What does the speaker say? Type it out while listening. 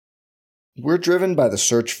We're driven by the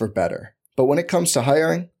search for better. But when it comes to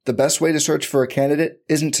hiring, the best way to search for a candidate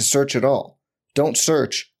isn't to search at all. Don't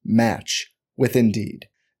search, match with Indeed.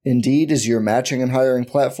 Indeed is your matching and hiring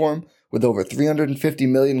platform with over 350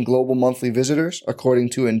 million global monthly visitors,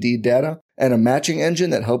 according to Indeed data, and a matching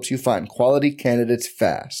engine that helps you find quality candidates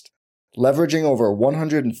fast. Leveraging over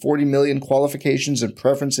 140 million qualifications and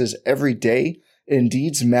preferences every day,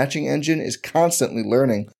 Indeed's matching engine is constantly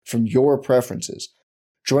learning from your preferences.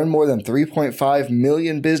 Join more than 3.5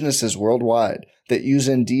 million businesses worldwide that use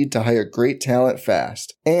Indeed to hire great talent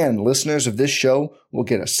fast. And listeners of this show will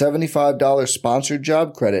get a $75 sponsored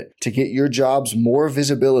job credit to get your jobs more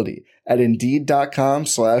visibility at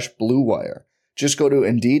Indeed.com/Blue Wire. Just go to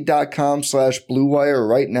Indeed.com/Blue Wire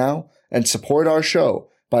right now and support our show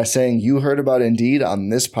by saying you heard about Indeed on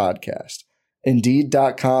this podcast.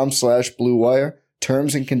 Indeed.com/Blue Wire.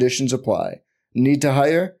 Terms and conditions apply. Need to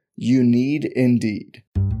hire? You need Indeed.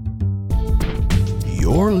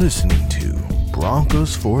 You're listening to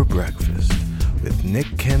Broncos for Breakfast with Nick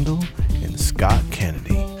Kendall and Scott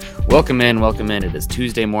Kennedy. Welcome in. It is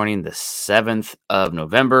Tuesday morning, the 7th of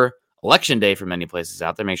November. Election day for many places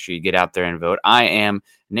out there. Make sure you get out there and vote. I am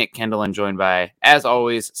Nick Kendall and joined by, as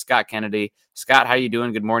always, Scott Kennedy. Scott, how you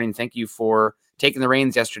doing? Good morning. Thank you for taking the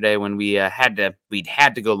reins yesterday when we'd had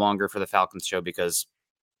to go longer for the Falcons show because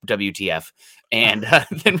WTF. And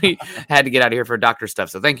then we had to get out of here for doctor stuff.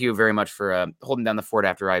 So thank you very much for holding down the fort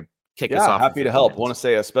after I kicked us off. Happy to help. Want to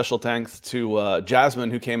say a special thanks to Jasmine,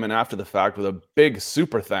 who came in after the fact with a big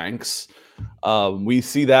super thanks. We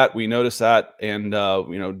see that, we notice that, and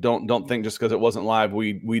don't think just because it wasn't live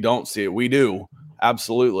we don't see it. We do,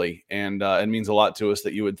 absolutely, and it means a lot to us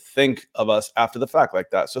that you would think of us after the fact like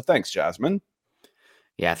that. So thanks, Jasmine.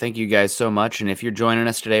 Yeah, thank you guys so much. And if you're joining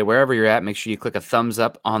us today, wherever you're at, make sure you click a thumbs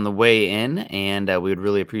up on the way in, and we would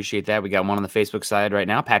really appreciate that. We got one on the Facebook side right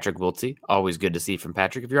now, Patrick Wiltsey. Always good to see from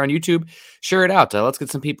Patrick. If you're on YouTube, share it out. Let's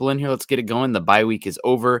get some people in here. Let's get it going. The bye week is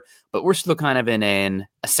over, but we're still kind of in an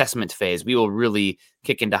assessment phase. We will really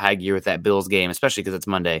kick into high gear with that Bills game, especially because it's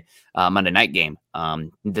Monday night game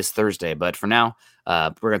this Thursday. But for now,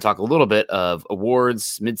 we're going to talk a little bit of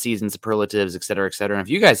awards, midseason superlatives, et cetera, et cetera. And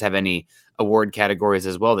if you guys have any award categories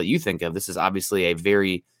as well that you think of, this is obviously a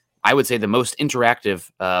very, I would say, the most interactive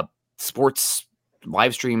sports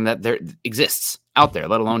live stream that there exists out there,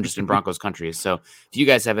 let alone just in Broncos country. So if you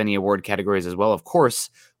guys have any award categories as well, of course,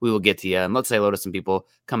 we will get to you. And let's say hello to some people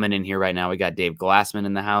coming in here right now. We got Dave Glassman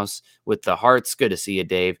in the house with the hearts. Good to see you,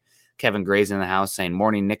 Dave. Kevin Gray's in the house saying,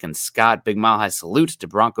 morning, Nick and Scott. Big Mile High salute to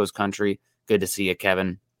Broncos country. Good to see you,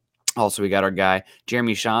 Kevin. Also, we got our guy,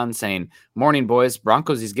 Jeremy Sean, saying, morning, boys.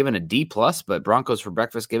 Broncos, he's given a D+, but Broncos for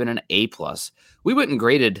breakfast given an A+. We went and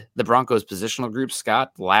graded the Broncos positional group,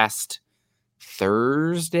 Scott, last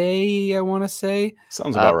Thursday, I want to say.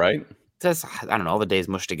 Sounds about right. I don't know, all the days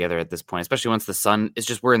mushed together at this point, especially once the sun is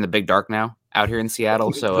just, we're in the big dark now out here in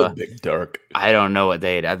Seattle. So big dark. I don't know what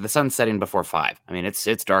the sun's setting before 5. I mean, it's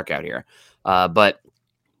dark out here. But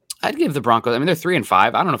I'd give the Broncos, I mean, they're 3-5.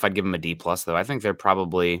 I don't know if I'd give them a D+, though. I think they're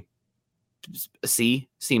probably a C-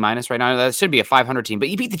 right now. That should be a 500 team, but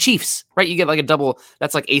you beat the Chiefs, right? You get like a double.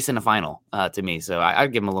 That's like ace in a final to me. So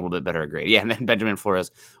I'd give them a little bit better grade. Yeah, and then Benjamin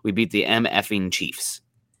Flores, we beat the MFing Chiefs.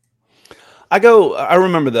 I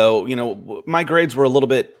remember though, my grades were a little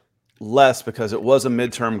bit less because it was a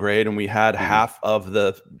midterm grade and we had half of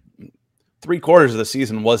the 3/4 of the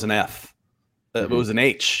season was an F. It was an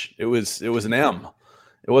H. It was an M.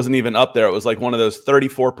 It wasn't even up there. It was like one of those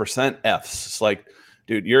 34% Fs. It's like,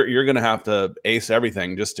 dude, you're going to have to ace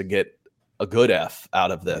everything just to get a good F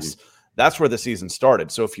out of this. That's where the season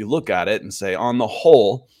started. So if you look at it and say, on the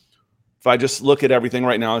whole, if I just look at everything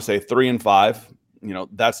right now and say 3-5,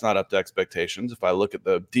 that's not up to expectations. If I look at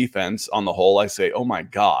the defense on the whole, I say, oh my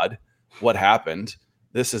God, what happened?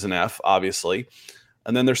 This is an F, obviously.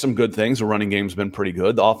 And then there's some good things. The running game's been pretty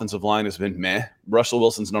good. The offensive line has been meh. Russell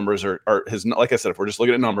Wilson's numbers are his, like I said, if we're just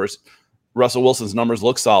looking at numbers, Russell Wilson's numbers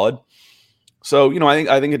look solid. So,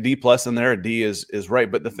 I think a D+ in there, a D is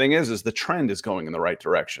right. But the thing is the trend is going in the right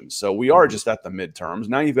direction. So we are just at the midterms.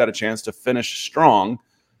 Now you've got a chance to finish strong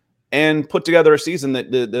and put together a season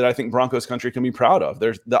that I think Broncos country can be proud of.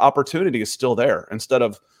 The opportunity is still there instead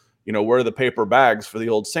of, where the paper bags for the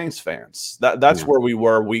old Saints fans. That's where we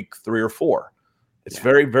were week 3 or 4. It's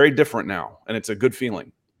very, very different now, and it's a good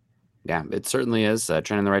feeling. Yeah, it certainly is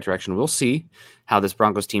trending in the right direction. We'll see how this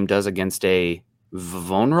Broncos team does against a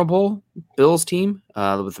vulnerable Bills team,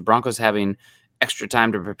 with the Broncos having extra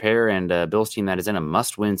time to prepare and a Bills team that is in a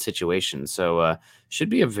must-win situation. So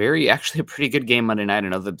should be actually a pretty good game Monday night. I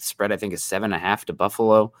know the spread I think is 7.5 to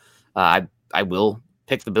Buffalo. I will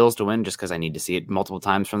pick the Bills to win just because I need to see it multiple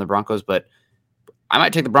times from the Broncos, but I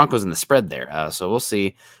might take the Broncos in the spread there. So we'll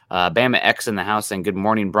see. Bama X in the house saying, good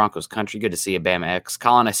morning, Broncos country. Good to see you, Bama X.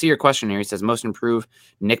 Colin, I see your question here. He says, most improved,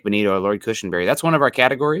 Nick Bonito or Lloyd Cushenberry. That's one of our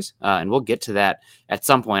categories, and we'll get to that at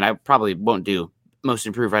some point. I probably won't do most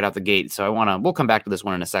improved right out the gate, so we'll come back to this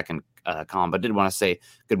one in a second, Colin, but did want to say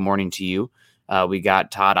good morning to you. We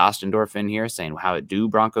got Todd Ostendorf in here saying, how it do,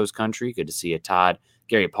 Broncos country. Good to see you, Todd.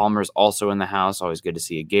 Gary Palmer's also in the house. Always good to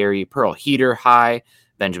see you, Gary. Pearl Heater, hi.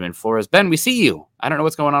 Benjamin Flores. Ben, we see you. I don't know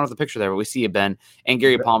what's going on with the picture there, but we see you, Ben. And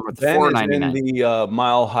Gary Palmer with the $4.99. In the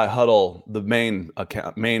Mile High Huddle, the main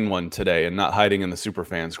one today, and not hiding in the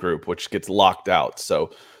Superfans group, which gets locked out.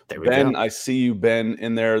 So, Ben, I see you, Ben,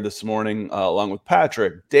 in there this morning, along with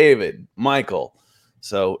Patrick, David, Michael.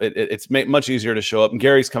 So it's much easier to show up. And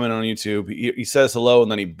Gary's coming on YouTube. He says hello,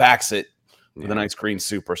 and then he backs it with a nice green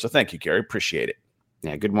super. So thank you, Gary. Appreciate it.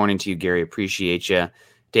 Yeah, good morning to you, Gary. Appreciate you.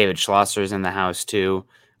 David Schlosser's in the house too.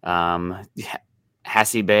 Hassie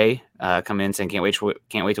Bay come in saying can't wait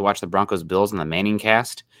to watch the Broncos Bills in the Manning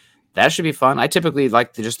cast. That should be fun. I typically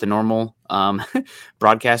like just the normal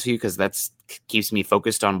broadcast view because that keeps me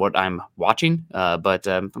focused on what I'm watching. But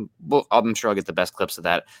I'm sure I'll get the best clips of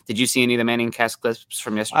that. Did you see any of the Manning cast clips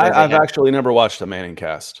from yesterday? I've actually never watched a Manning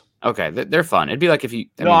cast. Okay, they're fun. It'd be like if you.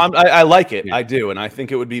 I like it. Yeah. I do, and I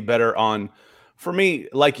think it would be better on. For me,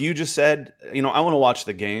 like you just said, I want to watch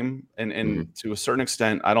the game, and to a certain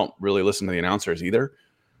extent, I don't really listen to the announcers either.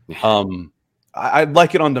 I'd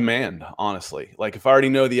like it on demand, honestly. Like if I already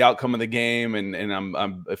know the outcome of the game, and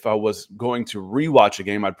if I was going to rewatch a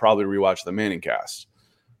game, I'd probably rewatch the Manning cast.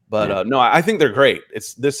 But no, I think they're great.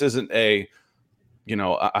 This isn't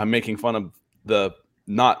I'm making fun of the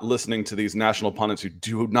not listening to these national pundits who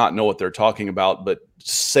do not know what they're talking about, but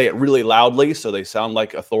say it really loudly so they sound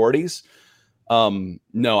like authorities.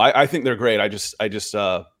 No, I think they're great. I just, by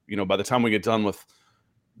the time we get done with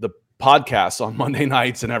the podcasts on Monday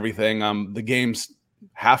nights and everything, the game's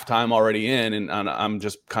halftime already in, and I'm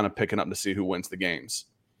just kind of picking up to see who wins the games.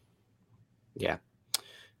 Yeah.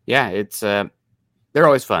 Yeah. It's, they're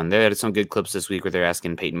always fun. They had some good clips this week where they're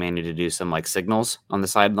asking Peyton Manning to do some like signals on the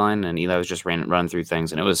sideline, and Eli was just run through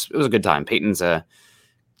things, and it was a good time. Peyton's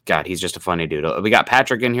God, he's just a funny dude. We got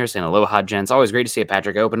Patrick in here saying, aloha, gents. Always great to see you,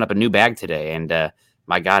 Patrick. I opened up a new bag today, and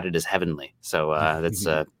my God, it is heavenly. So that's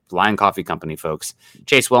Lion Coffee Company, folks.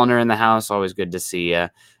 Chase Wellner in the house. Always good to see you.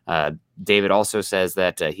 David also says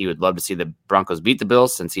that he would love to see the Broncos beat the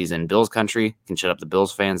Bills since he's in Bills country. Can shut up the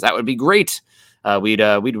Bills fans. That would be great. We'd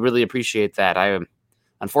really appreciate that.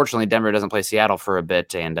 Unfortunately, Denver doesn't play Seattle for a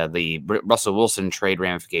bit, and the Russell Wilson trade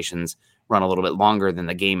ramifications run a little bit longer than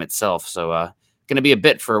the game itself. So, going to be a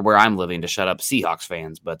bit for where I'm living to shut up Seahawks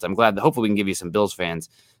fans, but I'm glad that hopefully we can give you some Bills fans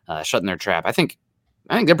shutting their trap. I think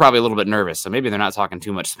they're probably a little bit nervous, so maybe they're not talking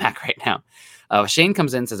too much smack right now. Shane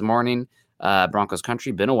comes in and says, morning, Broncos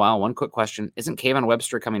country. Been a while. One quick question. Isn't Kayvon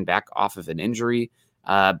Webster coming back off of an injury?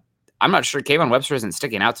 I'm not sure. Kayvon Webster isn't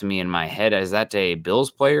sticking out to me in my head. Is that a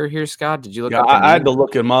Bills player here, Scott? Did you look up? I had to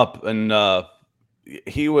look him up, and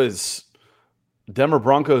he was Denver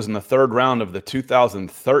Broncos in the third round of the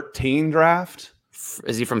 2013 draft.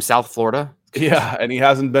 Is he from South Florida? Yeah, and he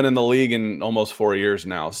hasn't been in the league in almost 4 years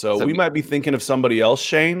now. So we might be thinking of somebody else,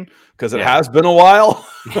 Shane, because it has been a while.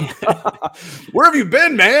 Where have you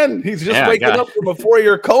been, man? He's just waking up from a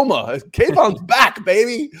 4-year coma. Kayvon's back,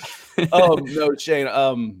 baby. No, Shane.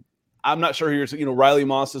 I'm not sure who you're. Riley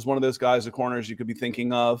Moss is one of those guys, the corners you could be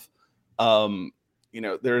thinking of.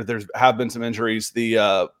 There's have been some injuries.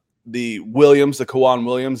 The Kawan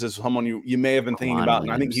Williams is someone you may have been thinking about,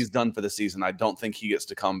 and I think he's done for the season. I don't think he gets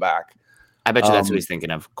to come back. I bet you that's what he's thinking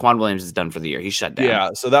of. Kawan Williams is done for the year. He's shut down. Yeah,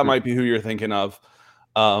 so that might be who you're thinking of.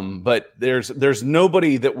 But there's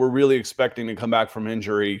nobody that we're really expecting to come back from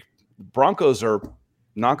injury. Broncos are,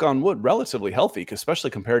 knock on wood, relatively healthy, especially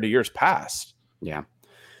compared to years past. Yeah,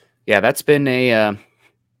 that's been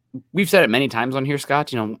we've said it many times on here,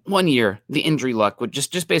 Scott. 1 year, the injury luck would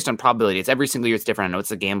just based on probability. It's every single year it's different. I know it's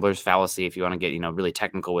the gambler's fallacy if you want to get, really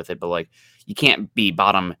technical with it, but like you can't be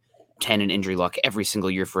bottom 10 in injury luck every single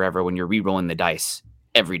year forever when you're re-rolling the dice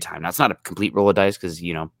every time. Now it's not a complete roll of dice because,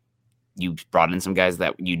 you brought in some guys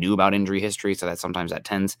that you knew about injury history. So that sometimes that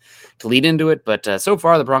tends to lead into it. But so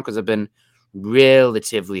far the Broncos have been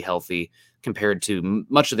relatively healthy compared to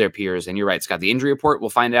much of their peers. And you're right, Scott, the injury report, we'll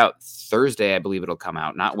find out Thursday. I believe it'll come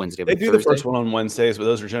out, not Wednesday. They do Thursday. The first one on Wednesdays, but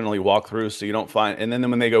those are generally walkthroughs. So you don't find, and then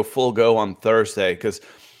when they go full go on Thursday, because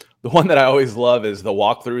the one that I always love is the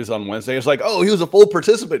walkthroughs on Wednesday. It's like, oh, he was a full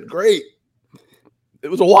participant. Great. It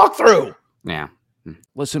was a walkthrough. Yeah.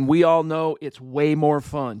 Listen, we all know it's way more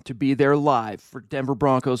fun to be there live for Denver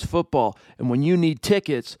Broncos football. And when you need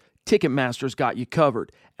tickets, Ticketmaster's got you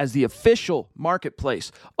covered. As the official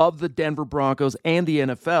marketplace of the Denver Broncos and the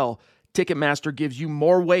NFL, Ticketmaster gives you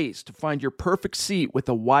more ways to find your perfect seat with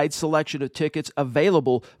a wide selection of tickets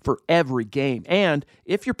available for every game. And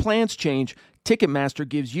if your plans change, Ticketmaster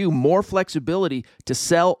gives you more flexibility to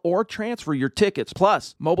sell or transfer your tickets.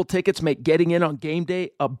 Plus, mobile tickets make getting in on game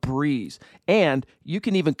day a breeze. And you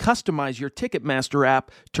can even customize your Ticketmaster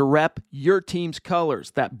app to rep your team's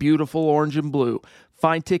colors, that beautiful orange and blue.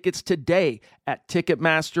 Find tickets today at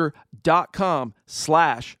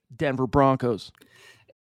Ticketmaster.com/Denver Broncos.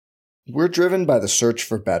 We're driven by the search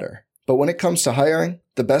for better. But when it comes to hiring,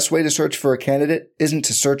 the best way to search for a candidate isn't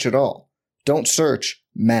to search at all. Don't search,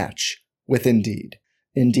 match with Indeed.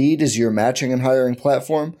 Indeed is your matching and hiring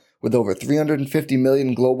platform with over 350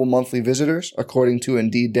 million global monthly visitors, according to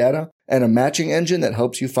Indeed data, and a matching engine that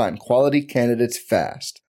helps you find quality candidates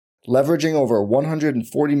fast. Leveraging over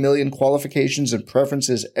 140 million qualifications and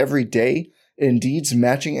preferences every day, Indeed's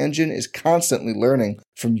matching engine is constantly learning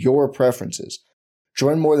from your preferences.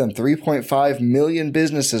 Join more than 3.5 million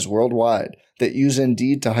businesses worldwide that use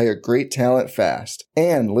Indeed to hire great talent fast.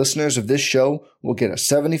 And listeners of this show will get a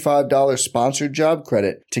 $75 sponsored job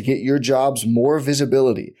credit to get your jobs more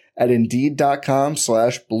visibility at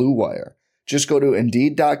Indeed.com/Blue Wire. Just go to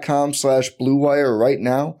Indeed.com/Blue Wire right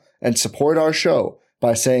now and support our show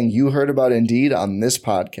by saying you heard about Indeed on this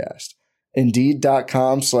podcast.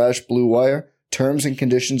 Indeed.com/Blue Wire. Terms and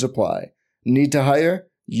conditions apply. Need to hire?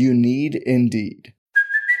 You need Indeed.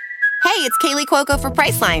 Hey, it's Kaylee Cuoco for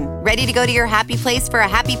Priceline. Ready to go to your happy place for a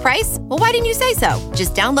happy price? Well, why didn't you say so?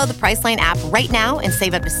 Just download the Priceline app right now and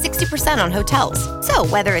save up to 60% on hotels. So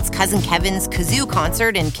whether it's Cousin Kevin's Kazoo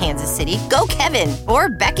Concert in Kansas City, go Kevin, or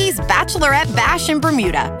Becky's Bachelorette Bash in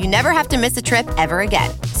Bermuda, you never have to miss a trip ever again.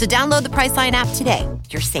 So download the Priceline app today.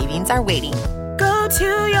 Your savings are waiting. Go to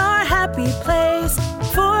your happy place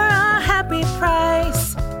for a happy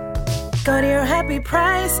price. Go to your happy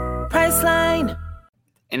price, Priceline.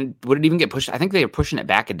 And would it even get pushed? I think they are pushing it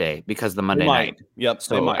back a day because of the Monday night. Yep.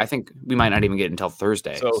 So I think we might not even get it until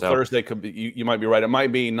Thursday. So Thursday could be, you might be right. It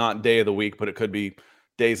might be not day of the week, but it could be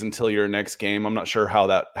days until your next game. I'm not sure how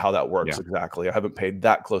that works exactly. I haven't paid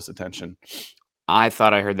that close attention. I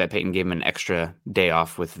thought I heard that Peyton gave him an extra day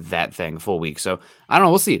off with that thing, full week. So I don't know.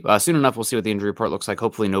 We'll see. Soon enough, we'll see what the injury report looks like.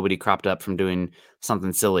 Hopefully nobody cropped up from doing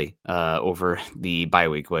something silly over the bye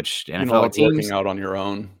week, which NFL like teams working out on your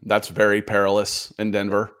own. That's very perilous in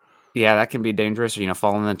Denver. Yeah, that can be dangerous. Or,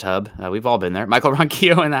 fall in the tub. We've all been there. Michael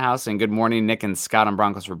Ronquillo in the house, and good morning, Nick and Scott on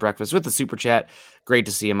Broncos for Breakfast with the Super Chat. Great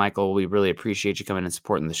to see you, Michael. We really appreciate you coming and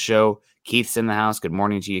supporting the show. Keith's in the house. Good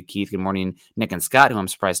morning to you, Keith. Good morning, Nick and Scott, who I'm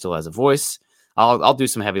surprised still has a voice. I'll do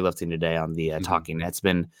some heavy lifting today on the talking. It's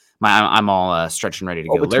been I'm all stretched and ready to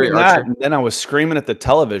go. Larry Archer. And then I was screaming at the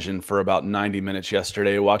television for about 90 minutes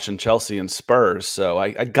yesterday watching Chelsea and Spurs. So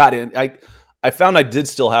I got in. I found I did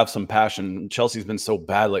still have some passion. Chelsea's been so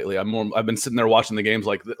bad lately. I've been sitting there watching the games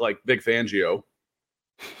like Vic Fangio.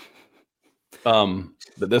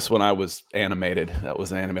 But this one I was animated. That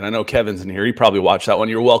was animated. I know Kevin's in here. He probably watched that one.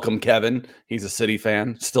 You're welcome, Kevin. He's a City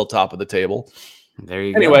fan, still top of the table. There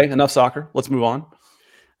you go. Anyway, enough soccer. Let's move on.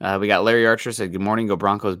 We got Larry Archer said, "Good morning. Go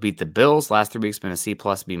Broncos beat the Bills. Last 3 weeks been a C+,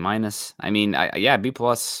 B-." I mean, B+,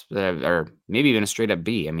 or maybe even a straight up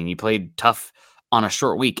B. I mean, you played tough on a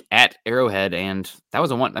short week at Arrowhead, and that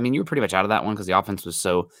was a one. I mean, you were pretty much out of that one because the offense was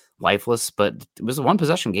so lifeless, but it was a one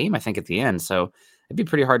possession game, I think, at the end. So it'd be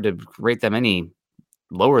pretty hard to rate them any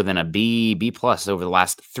lower than a B+ over the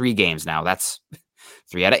last 3 games. Now that's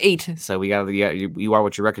 3 out of 8. So you are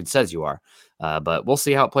what your record says you are. But we'll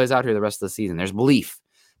see how it plays out here the rest of the season. There's belief.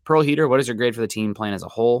 Pearl Heater, what is your grade for the team playing as a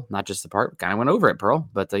whole? Not just the part. Kind of went over it, Pearl.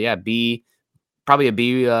 But B, probably a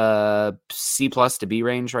B, C+ to B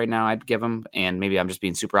range right now. I'd give them, and maybe I'm just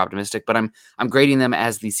being super optimistic. But I'm grading them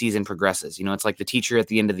as the season progresses. It's like the teacher at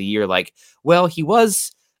the end of the year, like, well, he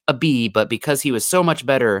was a B, but because he was so much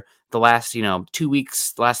better the last 2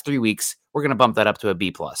 weeks, the last 3 weeks, we're gonna bump that up to a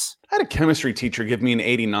B+. I had a chemistry teacher give me an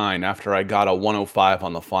 89 after I got a 105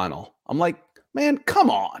 on the final. I'm like, man, come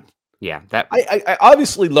on. Yeah, that I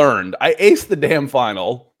obviously learned. I aced the damn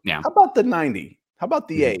final. Yeah. How about the 90? How about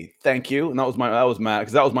the A? Thank you. And that was mad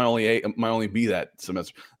because that was my only A, my only B that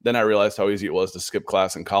semester. Then I realized how easy it was to skip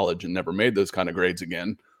class in college and never made those kind of grades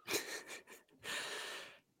again.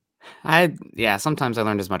 Sometimes I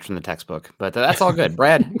learned as much from the textbook, but that's all good.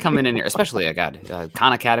 Brad coming in here, especially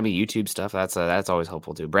Khan Academy YouTube stuff. That's always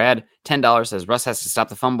helpful too. Brad, $10 says Russ has to stop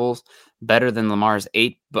the fumbles, better than Lamar's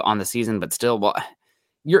 8 on the season, but still, well,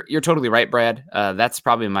 you're totally right, Brad. That's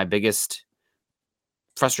probably my biggest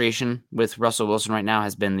frustration with Russell Wilson right now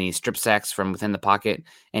has been the strip sacks from within the pocket.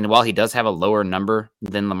 And while he does have a lower number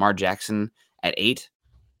than Lamar Jackson at 8,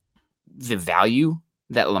 the value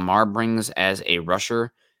that Lamar brings as a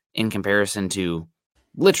rusher in comparison to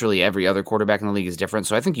literally every other quarterback in the league is different.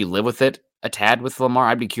 So I think you live with it a tad with Lamar.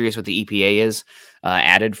 I'd be curious what the EPA is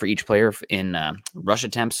added for each player in rush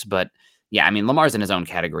attempts. But yeah, I mean, Lamar's in his own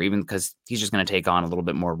category, even because he's just going to take on a little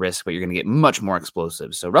bit more risk, but you're going to get much more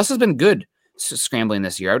explosive. So Russ has been good scrambling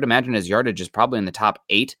this year. I would imagine his yardage is probably in the top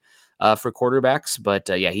 8 for quarterbacks. But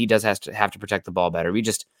yeah, he does have to protect the ball better.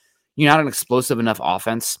 You're not an explosive enough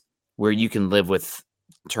offense where you can live with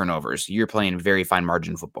turnovers. You're playing very fine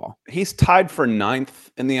margin football. He's tied for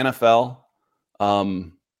 9th in the NFL,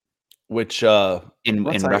 which in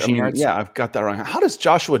rushing yards. Yeah, I've got that wrong. How does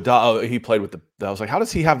Joshua Dobbs? He played with I was like, how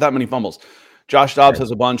does he have that many fumbles? Josh Dobbs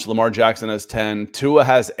has a bunch. Lamar Jackson has 10. Tua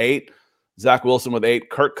has 8. Zach Wilson with 8.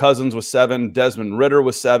 Kirk Cousins with 7. Desmond Ridder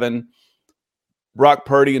with 7. Brock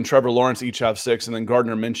Purdy and Trevor Lawrence each have 6, and then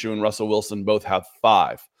Gardner Minshew and Russell Wilson both have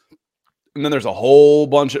 5. And then there's a whole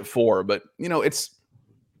bunch at 4. But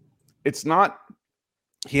it's not.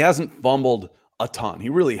 He hasn't fumbled a ton. He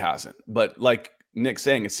really hasn't. But like Nick's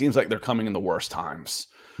saying, it seems like they're coming in the worst times.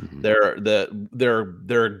 Mm-hmm.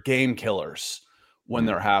 They're game killers when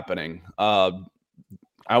they're happening. I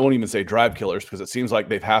won't even say drive killers because it seems like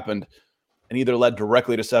they've happened and either led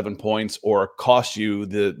directly to 7 points or cost you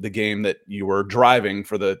the game that you were driving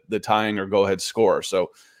for the tying or go ahead score.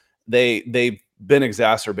 So they've been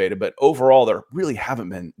exacerbated, but overall there really haven't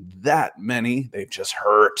been that many. They've just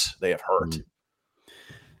hurt. They have hurt.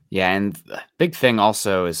 Yeah, and the big thing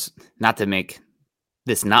also is not to make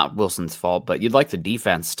this not Wilson's fault, but you'd like the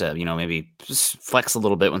defense to, maybe just flex a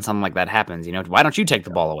little bit when something like that happens. Why don't you take the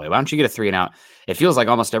ball away? Why don't you get a 3 and out? It feels like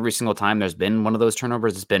almost every single time there's been one of those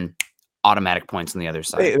turnovers, it's been automatic points on the other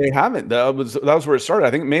side. They haven't. That was where it started.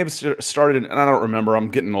 I think it may have started, and I don't remember. I'm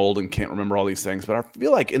getting old and can't remember all these things, but I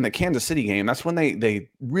feel like in the Kansas City game, that's when they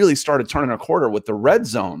really started turning a quarter with the red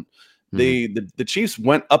zone. The Chiefs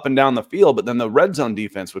went up and down the field, but then the red zone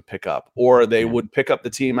defense would pick up, or they would pick up the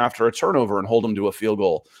team after a turnover and hold them to a field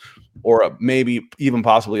goal, or maybe even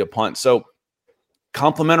possibly a punt. So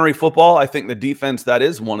complementary football, I think the defense, that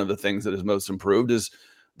is one of the things that is most improved, is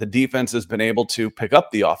the defense has been able to pick up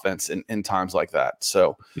the offense in times like that.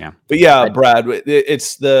 So, yeah. But yeah, Brad,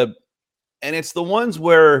 it's the ones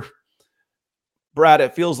where, Brad,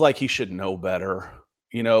 it feels like he should know better.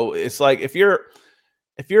 It's like if you're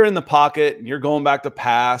in the pocket and you're going back to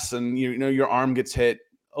pass and your arm gets hit,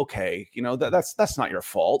 okay, that's not your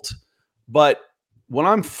fault. But when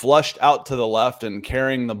I'm flushed out to the left and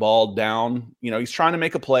carrying the ball down, he's trying to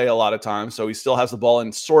make a play a lot of times, so he still has the ball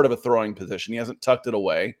in sort of a throwing position. He hasn't tucked it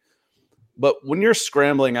away. But when you're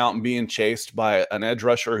scrambling out and being chased by an edge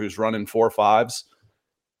rusher who's running 4.5s,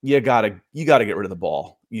 you gotta get rid of the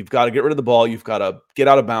ball. You've got to get rid of the ball. You've got to get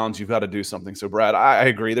out of bounds. You've got to do something. So, Brad, I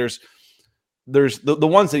agree. There's the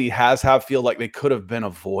ones that he have feel like they could have been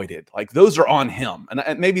avoided. Like those are on him,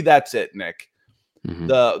 and maybe that's it, Nick. Mm-hmm.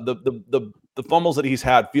 The fumbles that he's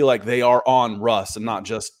had feel like they are on Russ and not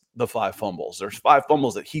just the 5 fumbles. There's 5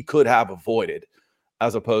 fumbles that he could have avoided,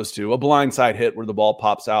 as opposed to a blindside hit where the ball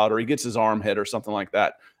pops out or he gets his arm hit or something like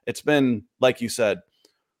that. It's been, like you said,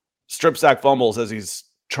 strip sack fumbles as he's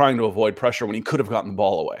trying to avoid pressure when he could have gotten the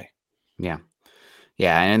ball away. Yeah.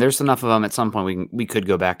 Yeah, and there's enough of them at some point we could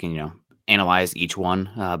go back and, analyze each one.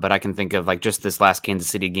 But I can think of like just this last Kansas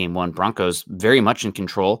City game 1, Broncos very much in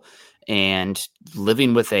control and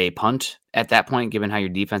living with a punt at that point, given how your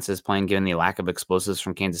defense is playing, given the lack of explosives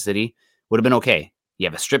from Kansas City, would have been okay. You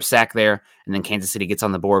have a strip sack there, and then Kansas City gets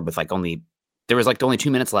on the board with only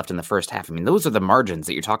 2 minutes left in the first half. I mean, those are the margins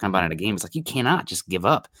that you're talking about in a game. It's like you cannot just give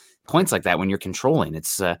up points like that when you're controlling.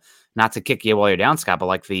 It's not to kick you while you're down, Scott, but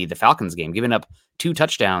like the Falcons game, giving up 2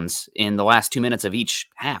 touchdowns in the last 2 minutes of each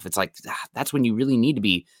half. It's like that's when you really need to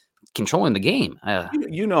be controlling the game.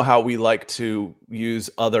 You know how we like to use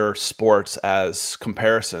other sports as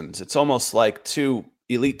comparisons. It's almost like 2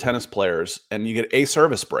 elite tennis players and you get a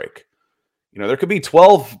service break. There could be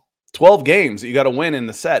 12 games that you got to win in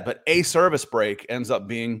the set, but a service break ends up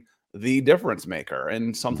being the difference maker.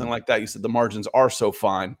 And something like that, you said the margins are so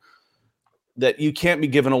fine that you can't be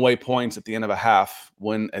giving away points at the end of a half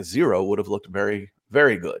when a 0 would have looked very,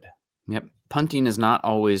 very good. Yep. Punting is not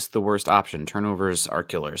always the worst option. Turnovers are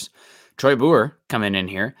killers. Troy Boer coming in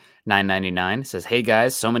here, $9.99, says, hey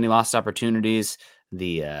guys, so many lost opportunities.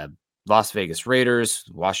 The Las Vegas Raiders,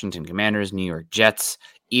 Washington Commanders, New York Jets.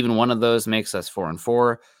 Even one of those makes us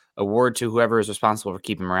 4-4. Award to whoever is responsible for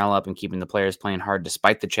keeping morale up and keeping the players playing hard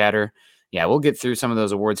despite the chatter. yeah, we'll get through some of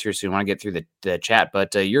those awards here soon. I want to get through the chat,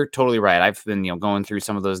 but you're totally right. I've been going through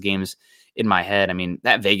some of those games in my head. I mean,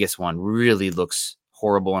 that Vegas one really looks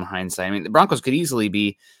horrible in hindsight. I mean, the Broncos could easily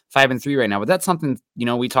be 5-3 right now, but that's something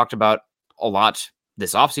we talked about a lot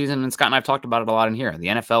this offseason, and Scott and I've talked about it a lot in here. The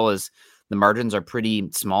NFL is the margins are pretty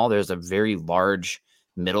small. There's a very large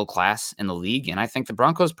middle class in the league, and I think the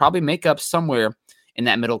Broncos probably make up somewhere in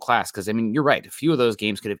that middle class because, I mean, you're right. A few of those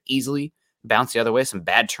games could have easily bounced the other way. Some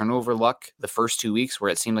bad turnover luck the first 2 weeks where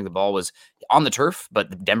it seemed like the ball was on the turf,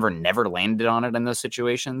 but Denver never landed on it in those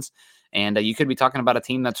situations. And you could be talking about a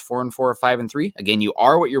team that's 4-4 or 5-3. Again, you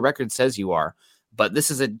are what your record says you are, but this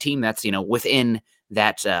is a team that's, within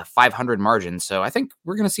that 500 margin. So I think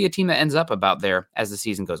we're going to see a team that ends up about there as the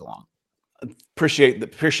season goes along. Appreciate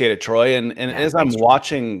it, Troy. And Yeah, as I'm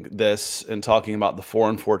watching this and talking about the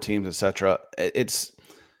 4-4 teams, etc., it's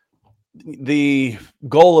the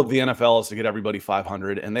goal of the NFL is to get everybody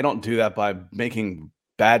 500, and they don't do that by making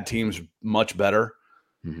bad teams much better.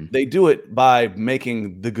 Mm-hmm. They do it by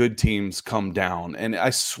making the good teams come down. And I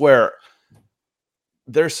swear,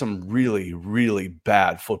 there's some really, really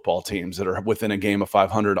bad football teams that are within a game of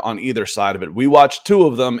 500 on either side of it. We watched 2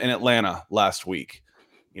 of them in Atlanta last week.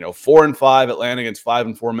 4-5 Atlanta against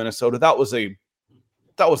 5-4 Minnesota. That was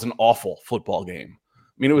an awful football game.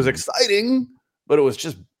 I mean, it was exciting, but it was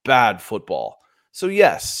just bad football. So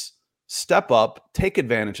yes, step up, take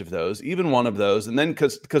advantage of those, even one of those. And then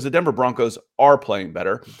because the Denver Broncos are playing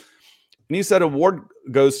better. And you said award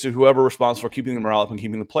goes to whoever responsible for keeping the morale up and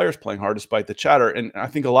keeping the players playing hard despite the chatter. And I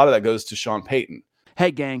think a lot of that goes to Sean Payton.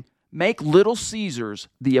 Hey, gang, make Little Caesars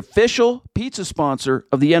the official pizza sponsor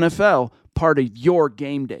of the NFL part of your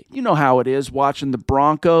game day. You know how it is watching the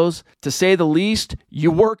Broncos. To say the least, you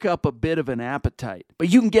work up a bit of an appetite. But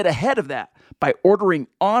you can get ahead of that by ordering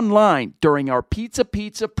online during our Pizza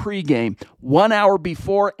pregame 1 hour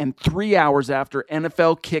before and 3 hours after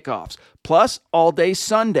NFL kickoffs, plus all day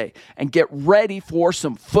Sunday, and get ready for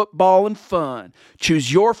some football and fun.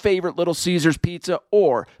 Choose your favorite Little Caesars pizza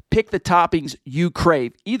or pick the toppings you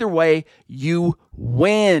crave. Either way, you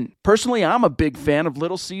win. Personally, I'm a big fan of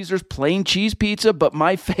Little Caesars plain cheese pizza, but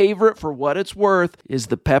my favorite, for what it's worth, is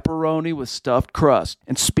the pepperoni with stuffed crust.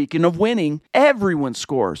 And speaking of winning, everyone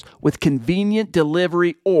scores with convenient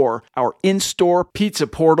delivery or our in-store pizza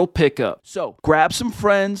portal pickup. So grab some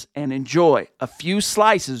friends and enjoy a few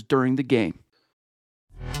slices during the game.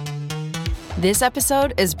 This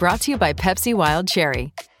episode is brought to you by Pepsi Wild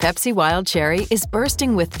Cherry. Pepsi Wild Cherry is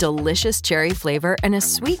bursting with delicious cherry flavor and a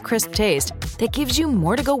sweet, crisp taste that gives you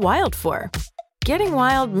more to go wild for. Getting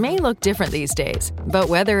wild may look different these days, but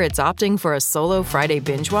whether it's opting for a solo Friday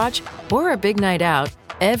binge watch or a big night out,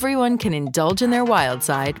 everyone can indulge in their wild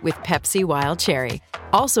side with Pepsi Wild Cherry.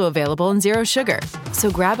 Also available in Zero Sugar.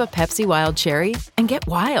 So grab a Pepsi Wild Cherry and get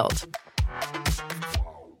wild.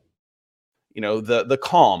 The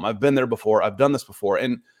calm. I've been there before. I've done this before.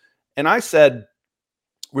 And I said,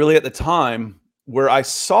 really at the time where I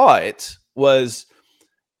saw it was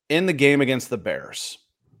in the game against the Bears.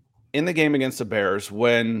 In the game against the Bears,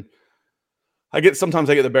 when sometimes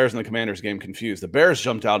I get the Bears and the Commanders game confused. The Bears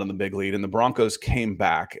jumped out in the big lead and the Broncos came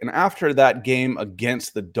back. And after that game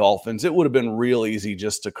against the Dolphins, it would have been real easy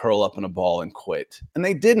just to curl up in a ball and quit. And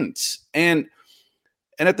they didn't. And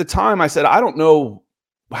at the time I said, I don't know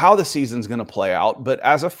how the season's going to play out, but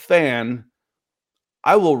as a fan,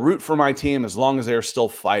 I will root for my team as long as they're still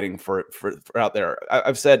fighting for out there.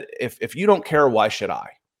 I've said, if you don't care, why should I?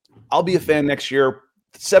 I'll be a fan next year.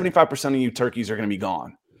 75% of you turkeys are going to be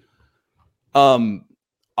gone.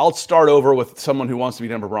 I'll start over with someone who wants to be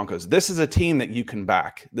Denver Broncos. This is a team that you can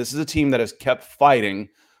back. This is a team that has kept fighting.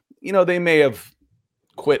 They may have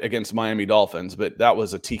quit against Miami Dolphins, but that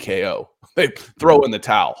was a TKO. They throw in the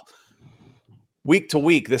towel. Week to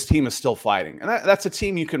week, this team is still fighting. And that's a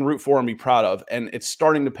team you can root for and be proud of. And it's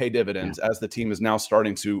starting to pay dividends as the team is now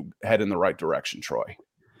starting to head in the right direction, Troy.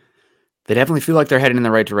 They definitely feel like they're heading in the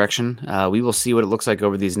right direction. We will see what it looks like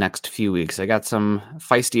over these next few weeks. I got some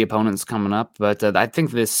feisty opponents coming up, but I think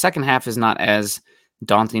the second half is not as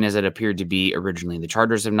daunting as it appeared to be originally. The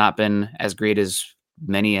Chargers have not been as great as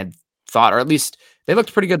many had thought, or at least they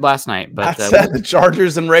looked pretty good last night. But the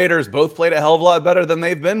Chargers and Raiders both played a hell of a lot better than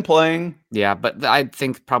they've been playing. Yeah, but I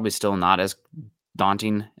think probably still not as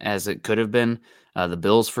daunting as it could have been. The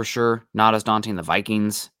Bills for sure, not as daunting. The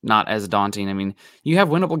Vikings, not as daunting. I mean, you have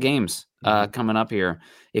winnable games coming up here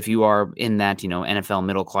if you are in that, NFL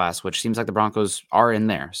middle class, which seems like the Broncos are in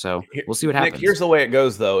there. So we'll see what happens. Nick, here's the way it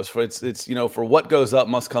goes, though. It's for what goes up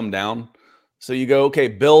must come down. So you go, okay,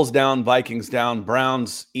 Bills down, Vikings down,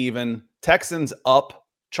 Browns even, Texans up,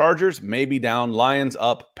 Chargers maybe down, Lions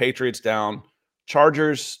up, Patriots down,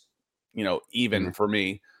 Chargers even for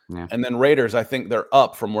me. Yeah. And then Raiders, I think they're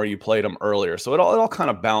up from where you played them earlier. So it all kind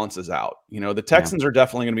of balances out. The Texans are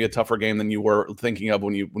definitely going to be a tougher game than you were thinking of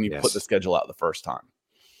when you put the schedule out the first time.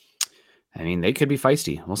 I mean, they could be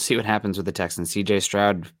feisty. We'll see what happens with the Texans. CJ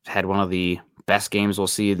Stroud had one of the best games we'll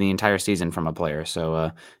see the entire season from a player.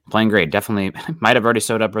 So playing great. Definitely might have already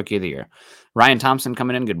sewed up Rookie of the Year. Ryan Thompson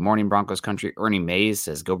coming in. Good morning, Broncos country. Ernie Mays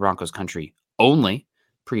says, go Broncos country only.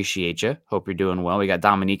 Appreciate you. Hope you're doing well. We got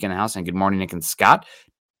Dominique in the house, and good morning, Nick and Scott.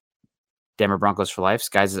 Denver Broncos for life.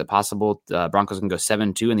 Guys, is it possible Broncos can go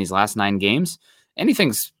 7-2 in these last 9 games?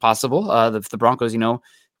 Anything's possible. If the Broncos,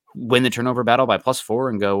 win the turnover battle by +4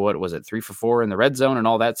 and go, 3 for 4 in the red zone and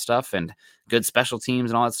all that stuff, and good special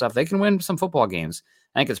teams and all that stuff, they can win some football games.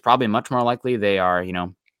 I think it's probably much more likely they are,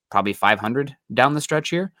 probably 500 down the stretch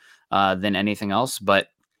here than anything else. But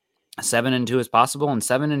 7-2 is possible, and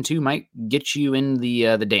 7-2 might get you in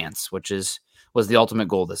the dance, which was the ultimate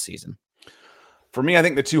goal this season. For me, I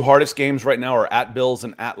think the 2 hardest games right now are at Bills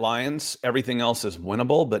and at Lions. Everything else is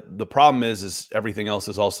winnable, but the problem is everything else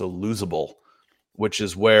is also losable, which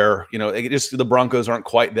is where, the Broncos aren't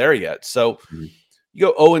quite there yet. So you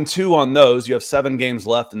go 0-2 on those. You have 7 games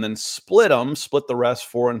left, and then split the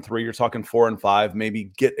rest 4-3. You're talking 4-5,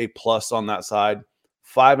 maybe get a plus on that side.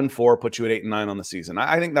 5-4 puts you at 8-9 on the season.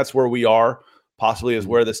 I think that's where we are, possibly is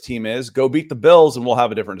where this team is. Go beat the Bills, and we'll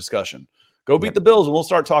have a different discussion. Go beat the Bills, and we'll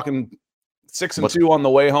start talking 6-2 on the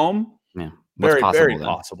way home. Yeah, very, very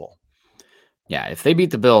possible. Yeah, if they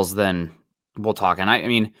beat the Bills, then we'll talk. And I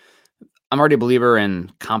mean, I'm already a believer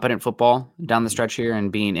in competent football down the stretch here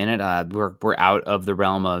and being in it. We're out of the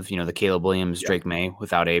realm of the Caleb Williams, Drake May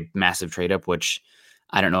without a massive trade up, which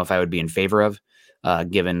I don't know if I would be in favor of,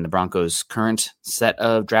 given the Broncos' current set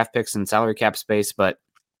of draft picks and salary cap space. But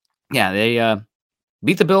yeah, they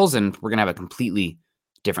beat the Bills, and we're gonna have a completely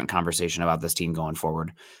different conversation about this team going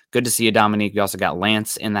forward. Good to see you, Dominique. We also got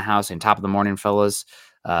Lance in the house, and top of the morning, fellas.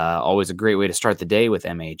 Always a great way to start the day with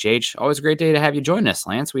MHH. Always a great day to have you join us,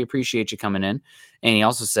 Lance. We appreciate you coming in. And he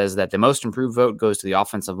also says that the most improved vote goes to the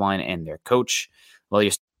offensive line and their coach. Well,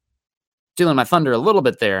 you're stealing my thunder a little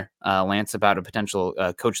bit there, Lance, about a potential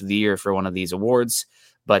coach of the year for one of these awards.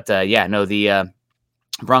 But the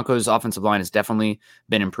Broncos offensive line has definitely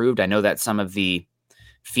been improved. I know that some of the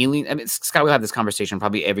feeling, Scott, we'll have this conversation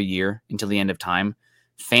probably every year until the end of time.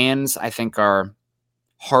 Fans, I think, are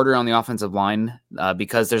harder on the offensive line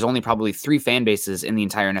because there's only probably 3 fan bases in the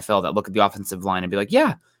entire NFL that look at the offensive line and be like,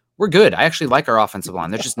 yeah, we're good. I actually like our offensive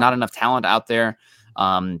line. There's just not enough talent out there.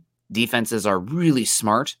 Defenses are really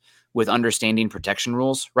smart with understanding protection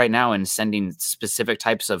rules right now and sending specific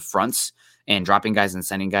types of fronts and dropping guys and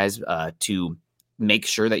sending guys to make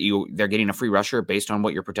sure that they're getting a free rusher based on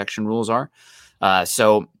what your protection rules are.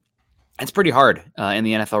 So it's pretty hard in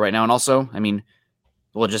the NFL right now. And also, I mean,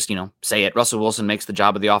 we'll just, say it. Russell Wilson makes the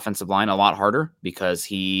job of the offensive line a lot harder because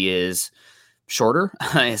he is shorter.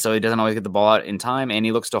 So he doesn't always get the ball out in time, and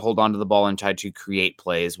he looks to hold on to the ball and try to create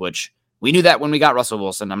plays, which we knew that when we got Russell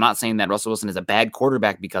Wilson. I'm not saying that Russell Wilson is a bad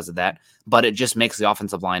quarterback because of that, but it just makes the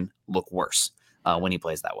offensive line look worse when he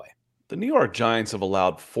plays that way. The New York Giants have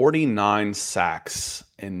allowed 49 sacks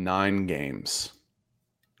in 9 games.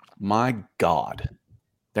 My God.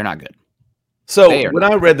 They're not good. So when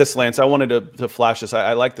I read this, Lance, I wanted to flash this.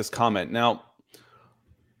 I like this comment. Now,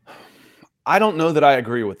 I don't know that I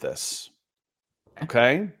agree with this.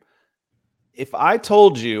 Okay? If I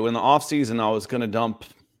told you in the offseason I was going to dump,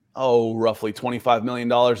 roughly $25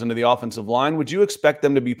 million into the offensive line, would you expect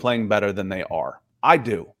them to be playing better than they are? I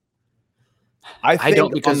do. I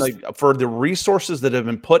think for the resources that have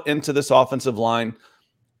been put into this offensive line,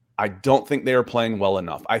 I don't think they are playing well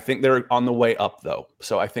enough. I think they're on the way up, though.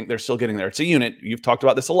 So I think they're still getting there. It's a unit. You've talked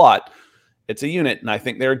about this a lot. It's a unit, and I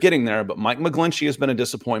think they're getting there. But Mike McGlinchey has been a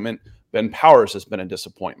disappointment. Ben Powers has been a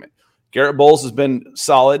disappointment. Garrett Bowles has been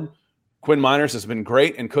solid. Quinn Miners has been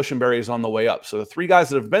great, and Cushenberry is on the way up. So the 3 guys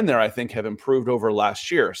that have been there, I think, have improved over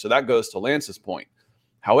last year. So that goes to Lance's point.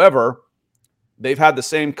 However, they've had the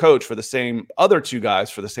same coach for the same other 2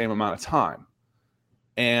 guys for the same amount of time.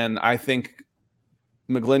 And I think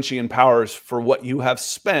McGlinchey and Powers, for what you have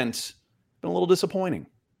spent, been a little disappointing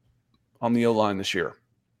on the O-line this year.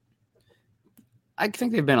 I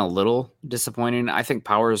think they've been a little disappointing. I think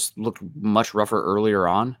Powers looked much rougher earlier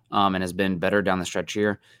on and has been better down the stretch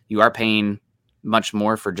here. You are paying much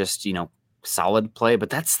more for just, solid play, but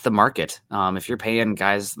that's the market. If you're paying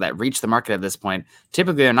guys that reach the market at this point,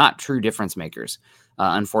 typically they're not true difference makers,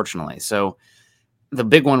 unfortunately. So the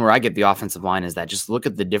big one where I get the offensive line is that just look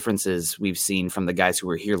at the differences we've seen from the guys who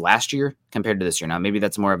were here last year compared to this year. Now, maybe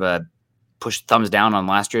that's more of a push thumbs down on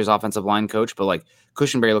last year's offensive line coach, but like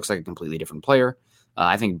Cushenberry looks like a completely different player.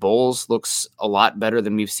 I think Bowles looks a lot better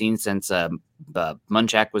than we've seen since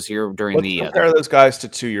Munchak was here during Let's compare those guys to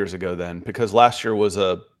 2 years ago then, because last year was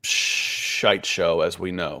a shite show, as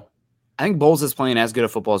we know. I think Bowles is playing as good a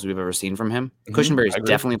football as we've ever seen from him. Cushenberry is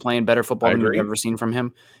definitely playing better football than we've ever seen from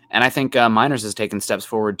him. And I think Miners has taken steps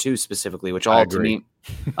forward too, specifically, which all to me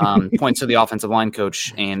points to the offensive line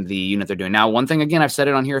coach and the unit they're doing. Now, one thing, again, I've said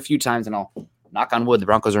it on here a few times, and I'll knock on wood, the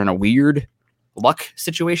Broncos are in a weird luck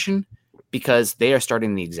situation because they are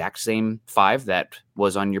starting the exact same 5 that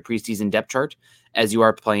was on your preseason depth chart as you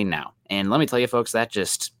are playing now. And let me tell you, folks, that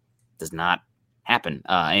just does not happen.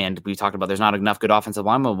 And we talked about there's not enough good offensive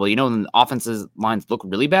linemen. Well, when the offensive lines look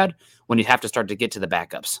really bad, when you have to start to get to the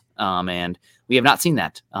backups. And we have not seen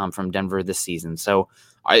that from Denver this season. So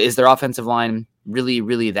is their offensive line really,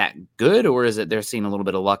 really that good? Or is it they're seeing a little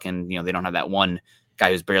bit of luck and, they don't have that one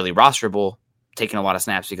guy who's barely rosterable taking a lot of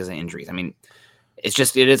snaps because of injuries? I mean, it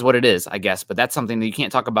is what it is, I guess. But that's something that you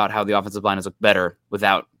can't talk about how the offensive line has looked better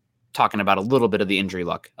without talking about a little bit of the injury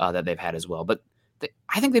luck that they've had as well. But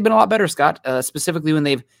I think they've been a lot better, Scott, specifically when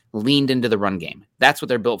they've leaned into the run game. That's what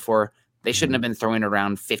they're built for. They shouldn't have been throwing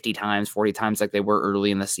around 50 times, 40 times like they were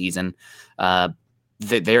early in the season.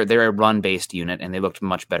 They're a run-based unit, and they looked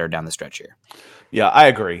much better down the stretch here. Yeah, I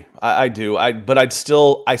agree. I do. But I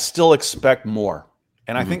still expect more.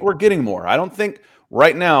 And I think we're getting more. I don't think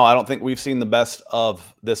we've seen the best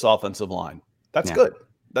of this offensive line. That's good.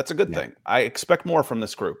 That's a good thing. I expect more from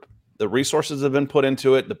this group. The resources have been put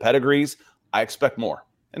into it, the pedigrees. I expect more.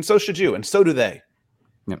 And so should you. And so do they.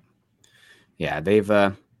 Yep. Yeah,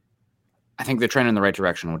 I think they're trending in the right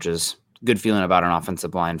direction, which is good feeling about an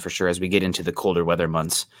offensive line for sure as we get into the colder weather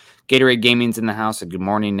months. Gatorade Gaming's in the house. Good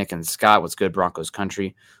morning, Nick and Scott. What's good, Broncos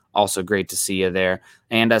country? Also great to see you there.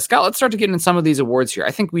 And Scott, let's start to get into some of these awards here.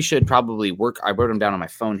 I think we should probably I wrote them down on my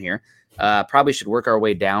phone here. Probably should work our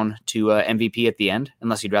way down to MVP at the end,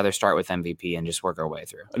 unless you'd rather start with MVP and just work our way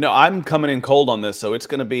through. No, I'm coming in cold on this, so it's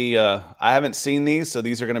going to be I haven't seen these, so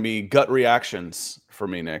these are going to be gut reactions for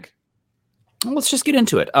me, Nick. Well, let's just get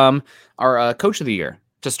into it. Our coach of the year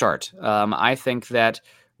to start. I think that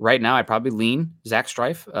right now I'd probably lean Zach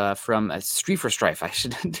Strife from Street for Strife. I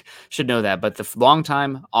should know that, but the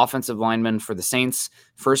longtime offensive lineman for the Saints,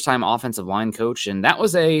 first-time offensive line coach, and that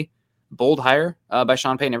was a bold hire by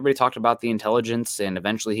Sean Payton. Everybody talked about the intelligence and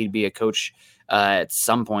eventually he'd be a coach at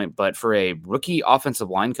some point. But for a rookie offensive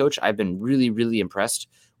line coach, I've been really, really impressed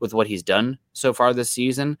with what he's done so far this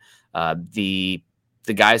season. The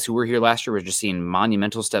guys who were here last year were just seeing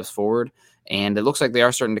monumental steps forward, and it looks like they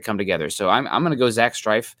are starting to come together. So I'm going to go Zach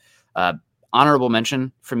Strife. Honorable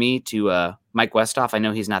mention for me to Mike Westhoff. I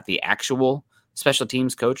know he's not the actual special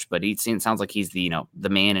teams coach, but it sounds like he's the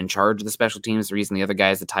man in charge of the special teams. The reason the other guy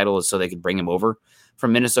has the title is so they could bring him over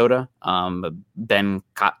from Minnesota. Ben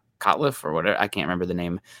Cotliff or whatever, I can't remember the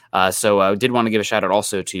name. So I did want to give a shout out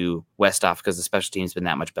also to Westhoff because the special team's been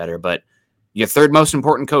that much better. But your third most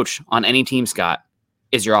important coach on any team, Scott,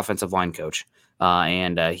 is your offensive line coach,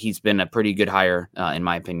 and he's been a pretty good hire in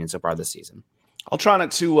my opinion so far this season. I'll try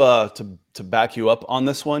not to back you up on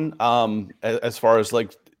this one. As far as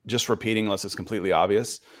like just repeating unless it's completely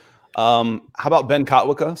obvious. How about Ben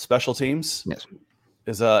Kotwicka, special teams? Yes.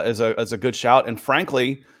 Is a good shout. And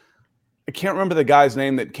frankly, I can't remember the guy's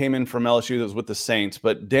name that came in from LSU that was with the Saints,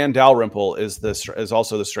 but Dan Dalrymple is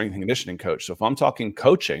also the strength and conditioning coach. So if I'm talking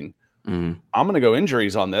coaching, I'm going to go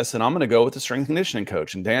injuries on this, and I'm going to go with the strength and conditioning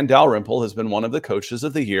coach. And Dan Dalrymple has been one of the coaches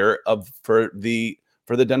of the year for the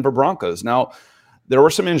Denver Broncos. Now, there were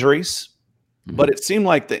some injuries. But it seemed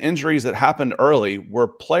like the injuries that happened early were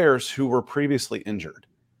players who were previously injured.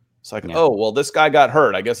 It's like, oh, well, this guy got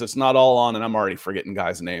hurt. I guess it's not all on, and I'm already forgetting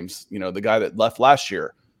guys' names. The guy that left last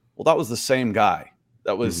year. Well, that was the same guy.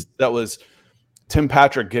 That was Tim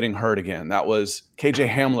Patrick getting hurt again. That was KJ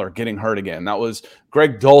Hamler getting hurt again. That was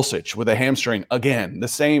Greg Dulcich with a hamstring again. The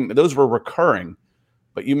same. Those were recurring.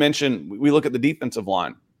 But you mentioned we look at the defensive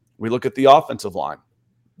line. We look at the offensive line.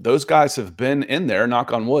 Those guys have been in there,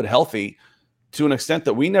 knock on wood, healthy, to an extent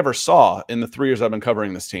that we never saw in the 3 years I've been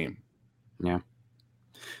covering this team.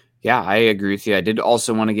 Yeah, I agree with you. I did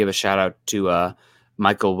also want to give a shout out to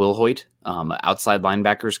Michael Wilhoit, outside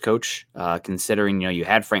linebackers coach, considering, you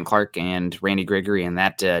had Frank Clark and Randy Gregory and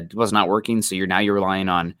that was not working. So you're relying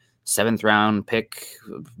on 7th round pick,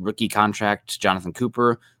 rookie contract, Jonathan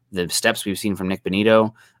Cooper, the steps we've seen from Nick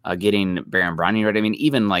Benito, getting Baron Browning ready. I mean,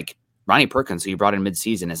 even like Ronnie Perkins, who you brought in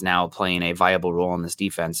midseason, is now playing a viable role in this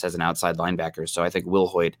defense as an outside linebacker. So I think Will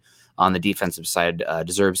Hoyt on the defensive side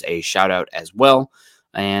deserves a shout out as well.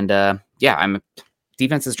 And these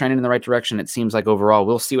defense is trending in the right direction. It seems like overall,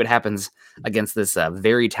 we'll see what happens against this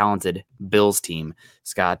very talented Bills team.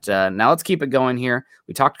 Scott, now let's keep it going here.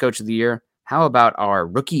 We talked Coach of the Year. How about our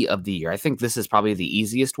Rookie of the Year? I think this is probably the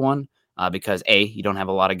easiest one because A, you don't have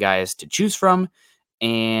a lot of guys to choose from,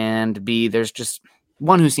 and B, there's just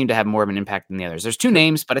one who seemed to have more of an impact than the others. There's two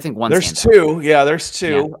names, but I think one. There's two. Yeah, there's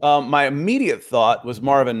two. Yeah. My immediate thought was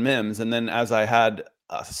Marvin Mims, and then as I had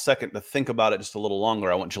a second to think about it just a little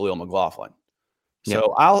longer, I went Jaleel McLaughlin.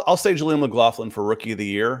 So I'll say Jaleel McLaughlin for Rookie of the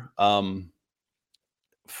Year.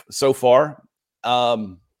 So far,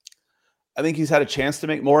 I think he's had a chance to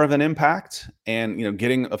make more of an impact, and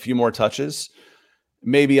getting a few more touches.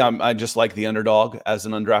 Maybe I just like the underdog as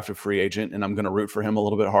an undrafted free agent, and I'm going to root for him a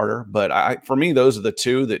little bit harder. But for me, those are the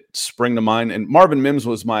two that spring to mind. And Marvin Mims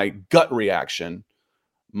was my gut reaction.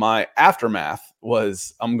 My aftermath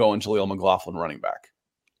was I'm going Jaleel McLaughlin running back.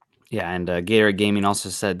 Yeah, and Gatorade Gaming also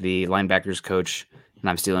said the linebackers coach, and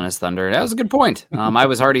I'm stealing his thunder. That was a good point. I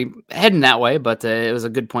was already heading that way, but it was a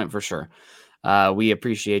good point for sure. We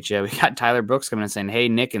appreciate you. We got Tyler Brooks coming and saying, hey,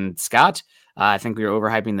 Nick and Scott, I think we were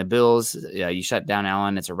overhyping the Bills. You shut down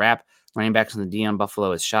Allen. It's a wrap. Running backs in the DM.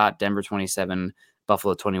 Buffalo is shot. Denver 27,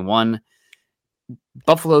 Buffalo 21.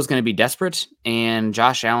 Buffalo is going to be desperate, and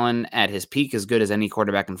Josh Allen at his peak is good as any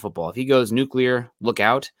quarterback in football. If he goes nuclear, look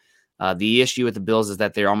out. The issue with the Bills is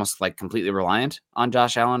that they're almost like completely reliant on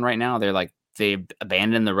Josh Allen right now. They've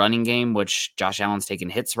abandoned the running game, which Josh Allen's taking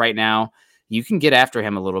hits right now. You can get after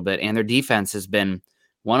him a little bit, and their defense has been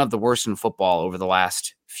one of the worst in football over the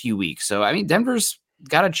last few weeks. So, I mean, Denver's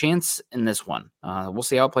got a chance in this one. We'll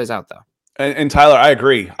see how it plays out, though. And Tyler, I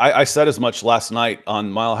agree. I said as much last night on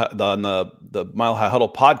the Mile High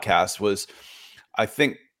Huddle podcast was I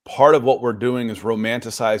think part of what we're doing is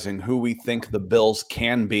romanticizing who we think the Bills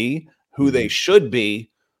can be, who they should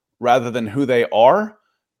be, rather than who they are.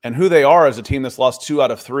 And who they are as a team that's lost 2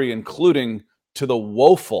 out of 3, including to the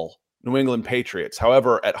woeful New England Patriots.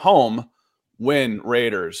 However, at home, win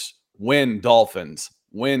Raiders, win Dolphins,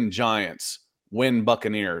 win Giants, win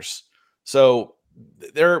Buccaneers. So I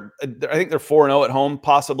think they're 4-0 at home,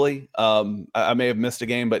 possibly. I may have missed a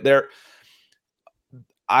game, but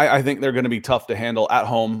I think they're going to be tough to handle at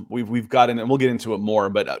home. We've got in, and we'll get into it more.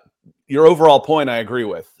 But your overall point, I agree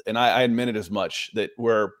with, and I admitted as much that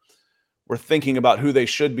we're thinking about who they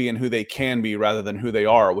should be and who they can be rather than who they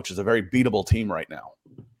are, which is a very beatable team right now.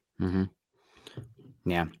 Mm-hmm.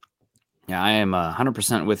 Yeah, I am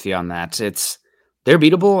 100% with you on that. They're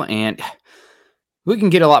beatable, and we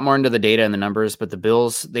can get a lot more into the data and the numbers, but the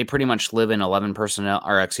Bills, they pretty much live in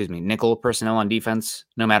nickel personnel on defense,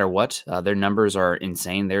 no matter what. Their numbers are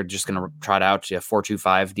insane. They're just going to trot out a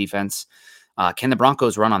 4-2-5 defense. Can the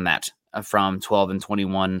Broncos run on that from 12 and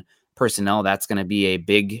 21 personnel? That's going to be a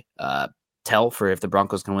big tell for if the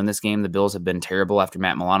Broncos can win this game. The Bills have been terrible after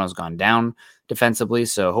Matt Milano's gone down defensively,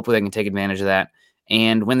 so hopefully they can take advantage of that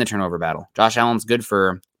and win the turnover battle. Josh Allen's good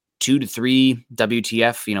for 2 to 3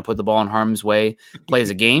 WTF, put the ball in harm's way, plays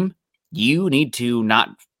a game. You need to not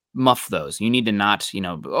muff those. You need to not,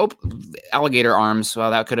 alligator arms. Well,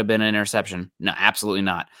 that could have been an interception. No, absolutely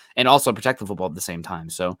not. And also protect the football at the same time.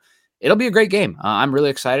 So it'll be a great game. I'm really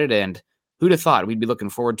excited. And who'd have thought we'd be looking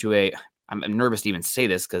forward to I'm nervous to even say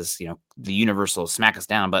this because, the universe will smack us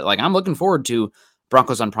down. But I'm looking forward to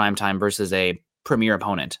Broncos on primetime versus a premier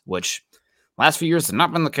opponent, which last few years has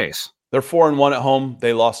not been the case. They're 4-1 at home.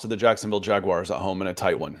 They lost to the Jacksonville Jaguars at home in a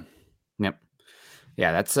tight one. Yep.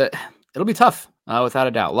 Yeah, that's it. It'll be tough, without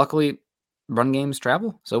a doubt. Luckily, run games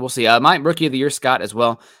travel, so we'll see. My Rookie of the Year, Scott, as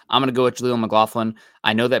well. I'm going to go with Jaleel McLaughlin.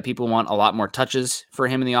 I know that people want a lot more touches for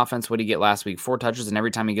him in the offense. What did he get last week? 4 touches, and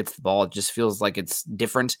every time he gets the ball, it just feels like it's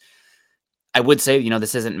different. I would say,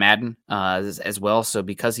 this isn't Madden as well, so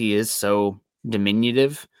because he is so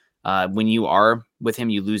diminutive, when you are with him,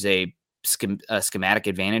 you lose a schematic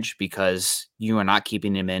advantage because you are not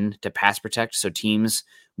keeping him in to pass protect. So teams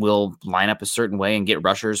will line up a certain way and get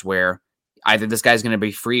rushers where either this guy's going to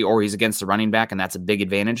be free or he's against the running back. And that's a big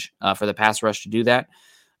advantage for the pass rush to do that.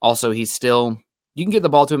 Also, you can get the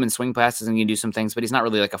ball to him in swing passes and you can do some things, but he's not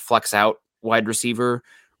really like a flex out wide receiver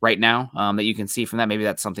right now that you can see from that. Maybe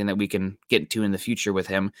that's something that we can get to in the future with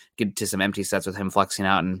him, get to some empty sets with him flexing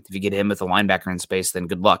out. And if you get him with a linebacker in space, then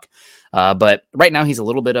good luck. But right now he's a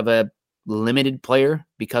little bit of a limited player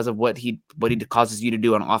because of what he causes you to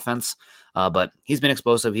do on offense. But he's been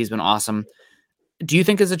explosive. He's been awesome. Do you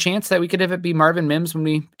think there's a chance that we could have it be Marvin Mims when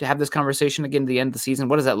we have this conversation again at the end of the season?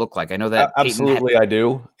 What does that look like? I know that absolutely I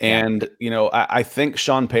do. And, I think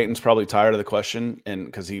Sean Payton's probably tired of the question. And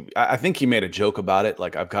because I think he made a joke about it.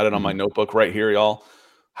 Like I've got it on my notebook right here, y'all,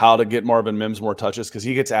 how to get Marvin Mims more touches. Cause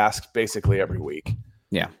he gets asked basically every week.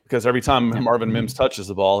 Yeah. Because every time Marvin Mims touches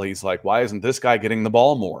the ball, he's like, why isn't this guy getting the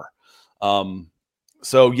ball more?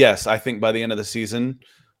 So, yes, I think by the end of the season,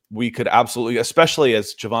 we could absolutely, especially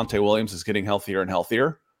as Javonte Williams is getting healthier and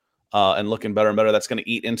healthier and looking better and better, that's going to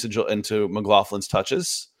eat into McLaughlin's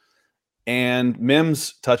touches. And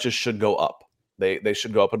Mims' touches should go up. They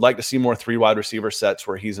should go up. I'd like to see more 3 wide receiver sets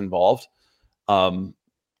where he's involved. And,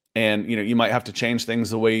 you might have to change things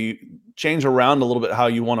the way change around a little bit how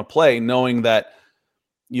you want to play, knowing that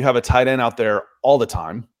you have a tight end out there all the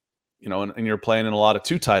time, and you're playing in a lot of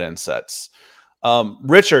 2 tight end sets.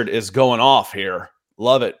 Richard is going off here.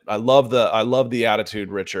 Love it. I love the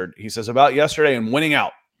attitude, Richard. He says about yesterday and winning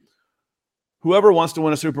out. Whoever wants to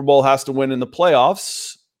win a Super Bowl has to win in the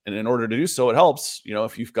playoffs. And in order to do so, it helps,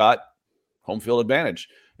 if you've got home field advantage.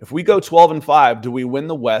 If we go 12-5, do we win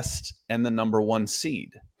the West and the number 1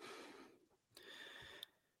 seed?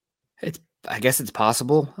 I guess it's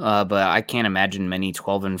possible, but I can't imagine many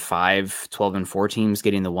 12-5, 12-4 teams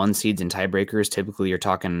getting the 1 seeds and tiebreakers. Typically, you're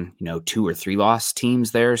talking, 2 or 3 loss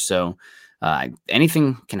teams there. So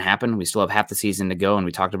anything can happen. We still have half the season to go, and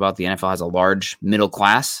we talked about the NFL has a large middle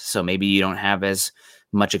class, so maybe you don't have as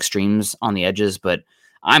much extremes on the edges. But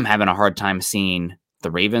I'm having a hard time seeing the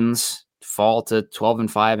Ravens fall to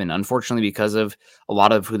 12-5, and unfortunately, because of a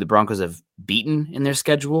lot of who the Broncos have beaten in their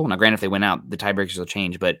schedule. Now, granted, if they win out, the tiebreakers will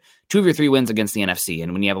change, but 2 of your 3 wins against the NFC.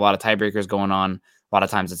 And when you have a lot of tiebreakers going on, a lot of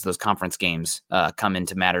times it's those conference games come in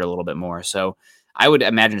to matter a little bit more. So I would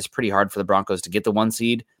imagine it's pretty hard for the Broncos to get the 1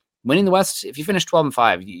 seed. Winning the West, if you finish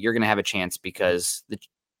 12-5, you're going to have a chance because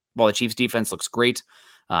while the Chiefs defense looks great,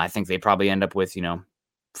 I think they probably end up with,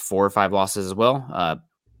 4 or 5 losses as well.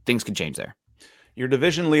 Things could change there. Your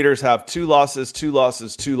division leaders have 2 losses, 2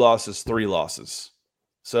 losses, 2 losses, 3 losses.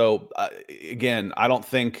 So again, I don't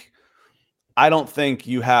think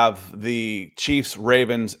you have the Chiefs,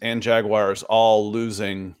 Ravens, and Jaguars all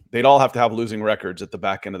losing. They'd all have to have losing records at the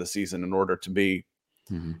back end of the season in order to be,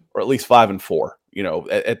 or at least 5-4,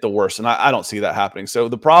 at the worst. And I don't see that happening. So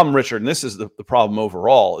the problem, Richard, and this is the problem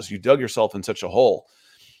overall, is you dug yourself in such a hole.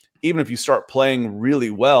 Even if you start playing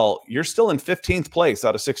really well, you're still in 15th place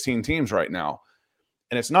out of 16 teams right now.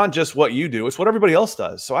 And it's not just what you do, it's what everybody else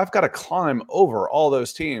does. So I've got to climb over all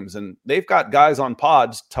those teams. And they've got guys on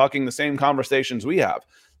pods talking the same conversations we have.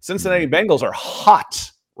 Cincinnati Bengals are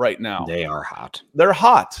hot right now. They are hot. They're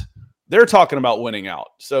hot. They're talking about winning out.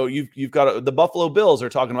 So you've got the Buffalo Bills are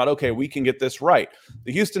talking about, okay, we can get this right.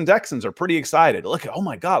 The Houston Texans are pretty excited. Oh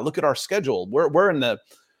my God, look at our schedule. We're in the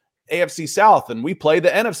AFC South and we play the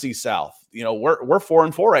NFC South. We're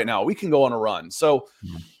 4-4 right now. We can go on a run. So,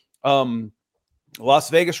 Las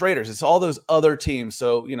Vegas Raiders, it's all those other teams.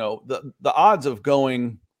 So, the odds of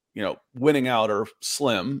going, winning out are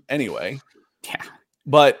slim anyway. Yeah.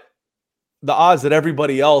 But the odds that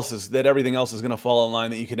everything else is going to fall in line,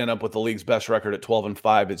 that you could end up with the league's best record at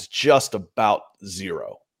 12-5, is just about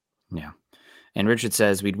 0. Yeah. And Richard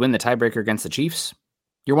says we'd win the tiebreaker against the Chiefs.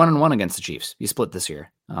 You're 1-1 against the Chiefs. You split this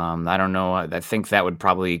year. I don't know. I think that would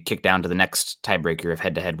probably kick down to the next tiebreaker if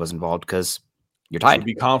head-to-head was involved, because you're tied. Which would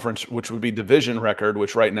be conference, which would be division record,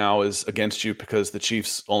 which right now is against you because the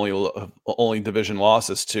Chiefs only division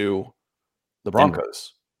losses to the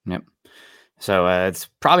Broncos. Yep. So it's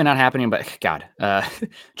probably not happening, but God,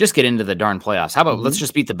 just get into the darn playoffs. How about let's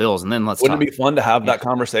just beat the Bills and then let's Wouldn't it be fun to have that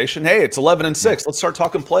conversation? Hey, it's 11-6. Let's start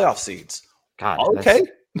talking playoff seeds. God. Okay.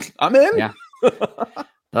 I'm in. Yeah.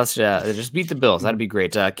 Let's just beat the Bills. That'd be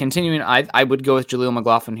great. Continuing, I would go with Jaleel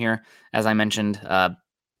McLaughlin here, as I mentioned.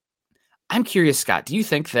 I'm curious, Scott, do you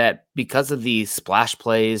think that because of the splash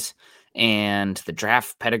plays and the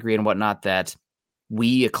draft pedigree and whatnot, that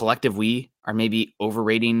a collective are maybe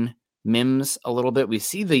overrating Mims a little bit? We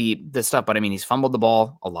see the stuff, but I mean, he's fumbled the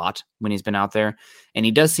ball a lot when he's been out there, and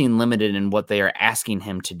he does seem limited in what they are asking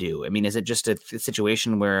him to do. I mean, is it just a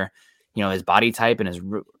situation where, his body type and his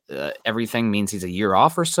everything means he's a year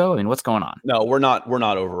off or so? I mean, what's going on? No, we're not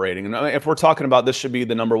overrating. And if we're talking about this should be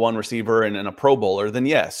the number 1 receiver and a Pro Bowler, then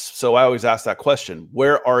yes. So I always ask that question.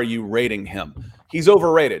 Where are you rating him? He's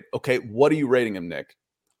overrated. Okay, what are you rating him, Nick?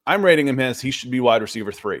 I'm rating him as he should be wide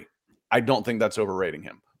receiver 3. I don't think that's overrating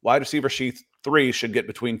him. Wide receiver 3 should get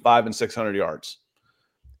between 500 and 600 yards.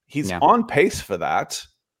 He's on pace for that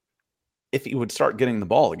if he would start getting the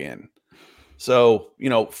ball again. So,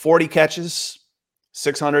 40 catches,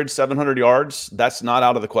 600, 700 yards, that's not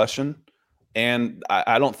out of the question. And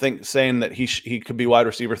I don't think saying that he could be wide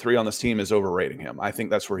receiver 3 on this team is overrating him. I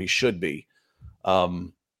think that's where he should be.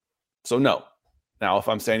 So no. Now, if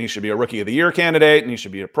I'm saying he should be a rookie of the year candidate and he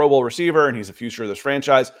should be a Pro Bowl receiver and he's the future of this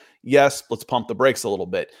franchise, yes, let's pump the brakes a little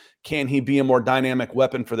bit. Can he be a more dynamic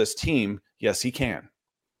weapon for this team? Yes, he can.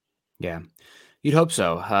 Yeah. You'd hope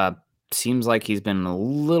so. Seems like he's been a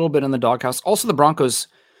little bit in the doghouse. Also, the Broncos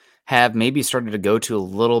have maybe started to go to a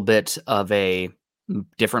little bit of a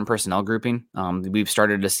different personnel grouping. We've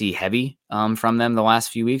started to see heavy from them the last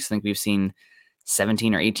few weeks. I think we've seen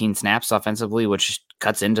 17 or 18 snaps offensively, which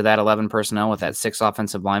cuts into that 11 personnel with that 6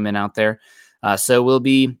 offensive linemen out there. So we'll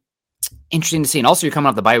be interesting to see. And also, you're coming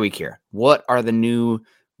off the bye week here. What are the new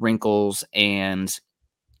wrinkles and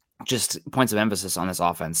just points of emphasis on this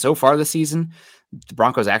offense? So far this season, the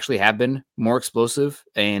Broncos actually have been more explosive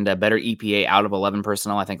and a better EPA out of 11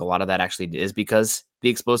 personnel. I think a lot of that actually is because the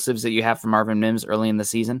explosives that you have from Marvin Mims early in the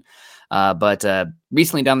season. But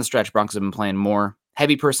recently down the stretch, Broncos have been playing more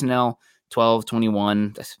heavy personnel, 12,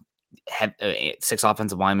 21, 6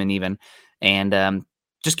 offensive linemen even. And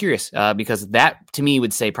just curious because that to me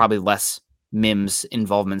would say probably less Mims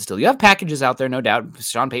involvement still. You have packages out there, no doubt.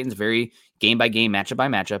 Sean Payton's very game by game, matchup by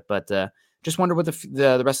matchup, but just wonder what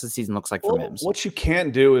the rest of the season looks like for Mims. What you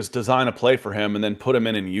can't do is design a play for him and then put him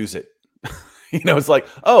in and use it. It's like,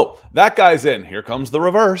 oh, that guy's in. Here comes the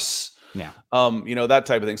reverse. Yeah. That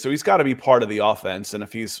type of thing. So he's got to be part of the offense. And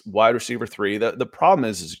if he's wide receiver 3, the problem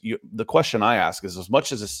is the question I ask is, as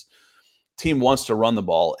much as this team wants to run the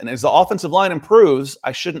ball and as the offensive line improves,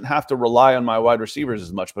 I shouldn't have to rely on my wide receivers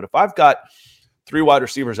as much. But if I've got 3 wide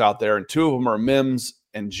receivers out there and 2 of them are Mims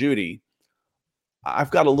and Judy,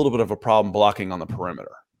 I've got a little bit of a problem blocking on the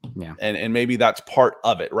perimeter. Yeah. And maybe that's part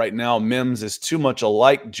of it. Right now, Mims is too much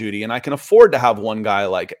alike Judy, and I can afford to have one guy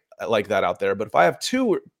like that out there. But if I have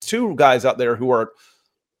two guys out there who are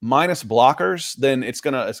minus blockers, then it's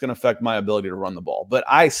gonna affect my ability to run the ball. But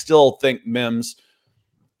I still think Mims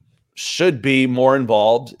should be more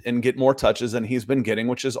involved and get more touches than he's been getting,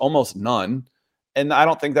 which is almost none. And I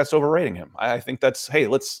don't think that's overrating him. I think that's, hey,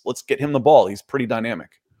 let's get him the ball. He's pretty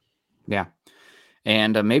dynamic. Yeah.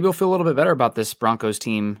 And maybe we'll feel a little bit better about this Broncos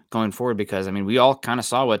team going forward because, we all kind of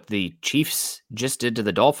saw what the Chiefs just did to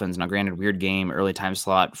the Dolphins. Now, granted, weird game, early time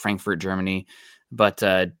slot, Frankfurt, Germany. But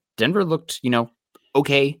Denver looked,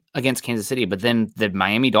 okay against Kansas City. But then the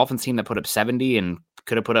Miami Dolphins team that put up 70 and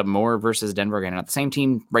could have put up more versus Denver. Again, not the same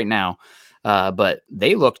team right now. But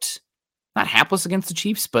they looked not hapless against the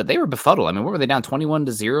Chiefs, but they were befuddled. What were they down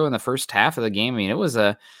 21-0 in the first half of the game? It was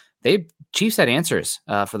Chiefs had answers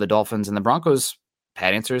for the Dolphins, and the Broncos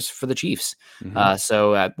had answers for the Chiefs. Mm-hmm.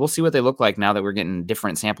 So we'll see what they look like now that we're getting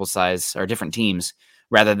different sample size or different teams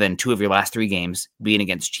rather than 2 of your last 3 games being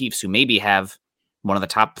against Chiefs, who maybe have one of the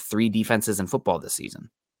top 3 defenses in football this season.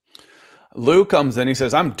 Lou comes in. He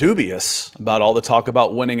says, I'm dubious about all the talk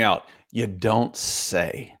about winning out. You don't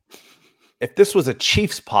say. If this was a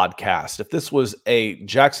Chiefs podcast, if this was a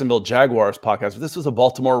Jacksonville Jaguars podcast, if this was a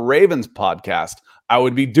Baltimore Ravens podcast, I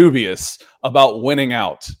would be dubious about winning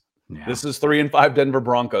out. Yeah. This is 3-5 Denver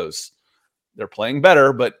Broncos. They're playing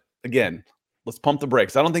better, but again, let's pump the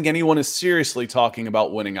brakes. I don't think anyone is seriously talking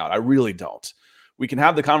about winning out. I really don't. We can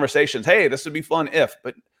have the conversations. Hey, this would be fun if,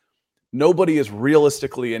 but nobody is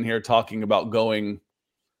realistically in here talking about going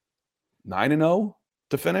 9-0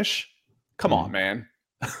 to finish. Come on, man.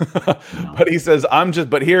 No. But he says,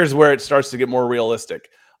 but here's where it starts to get more realistic.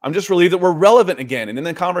 I'm just relieved that we're relevant again. And in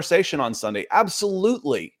the conversation on Sunday,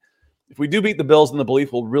 absolutely. If we do beat the Bills, then the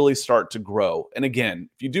belief will really start to grow. And again,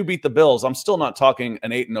 if you do beat the Bills, I'm still not talking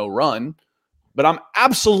an 8-0 run, but I'm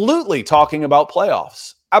absolutely talking about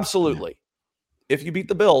playoffs. Absolutely. Yeah. If you beat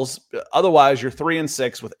the Bills, otherwise you're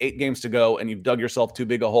 3-6 with 8 games to go and you've dug yourself too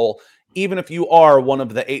big a hole. Even if you are one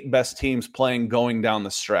of the 8 best teams playing going down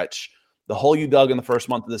the stretch, the hole you dug in the first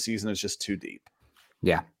month of the season is just too deep.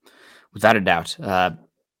 Yeah, without a doubt.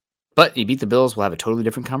 But you beat the Bills, we'll have a totally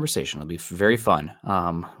different conversation. It'll be very fun.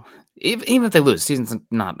 Even if they lose, season's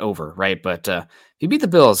not over, right? But if you beat the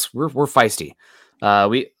Bills, we're feisty.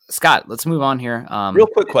 Scott, let's move on here. Real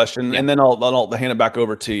quick question, and then I'll hand it back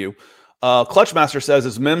over to you. Clutchmaster says,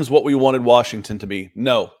 is Mims what we wanted Washington to be?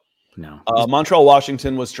 No. Montreal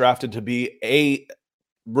Washington was drafted to be a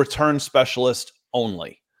return specialist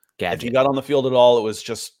only. Gadget. If he got on the field at all, it was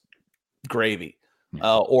just gravy.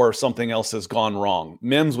 Or something else has gone wrong.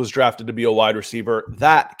 Mims was drafted to be a wide receiver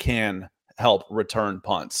that can help return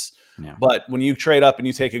punts. Yeah. But when you trade up and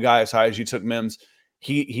you take a guy as high as you took Mims,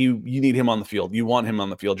 you need him on the field. You want him on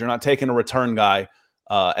the field. You're not taking a return guy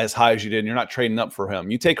as high as you did. And you're not trading up for him.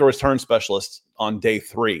 You take a return specialist on day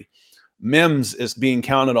 3. Mims is being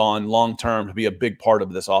counted on long-term to be a big part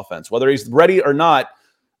of this offense. Whether he's ready or not,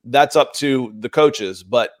 that's up to the coaches.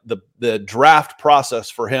 But the draft process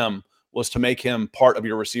for him was to make him part of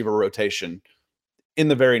your receiver rotation in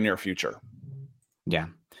the very near future. Yeah.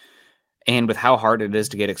 And with how hard it is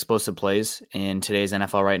to get explosive plays in today's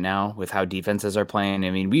NFL right now, with how defenses are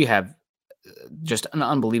playing, we have just an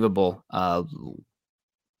unbelievable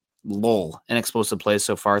lull in explosive plays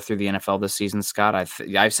so far through the NFL this season. Scott,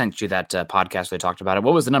 I've sent you that podcast where they talked about it.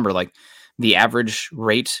 What was the number? Like the average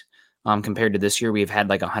rate compared to this year? We've had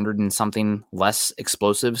like 100 and something less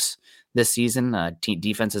explosives this season.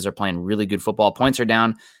 Defenses are playing really good football. Points are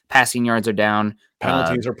down. Passing yards are down.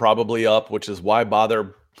 Penalties are probably up, which is why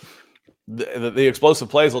bother. The explosive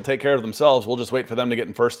plays will take care of themselves. We'll just wait for them to get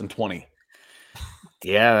in 1st and 20.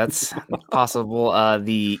 Yeah, that's possible.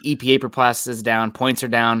 The EPA per pass is down. Points are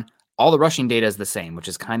down. All the rushing data is the same, which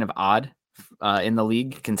is kind of odd in the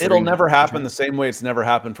league. It'll never happen the same way it's never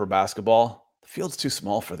happened for basketball. The field's too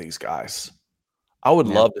small for these guys. I would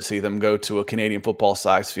love to see them go to a Canadian football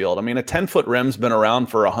size field. I mean, a 10-foot rim's been around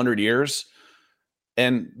for 100 years,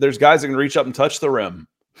 and there's guys that can reach up and touch the rim.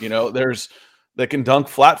 You know, that can dunk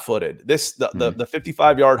flat-footed. The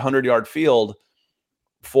 55-yard, 100-yard field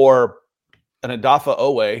for an Adafa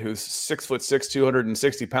Owe, who's 6'6",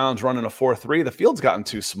 260 pounds, running a 4.3, the field's gotten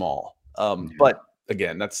too small. But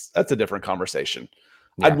again, that's a different conversation.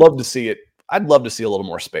 Yeah. I'd love to see it. I'd love to see a little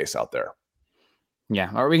more space out there. Yeah,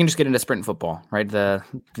 or we can just get into sprint football, right? The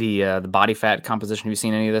body fat composition. Have you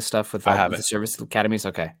seen any of this stuff with the service academies?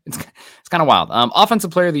 Okay, it's kind of wild. Offensive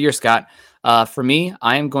player of the year, Scott. For me,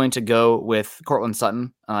 I am going to go with Courtland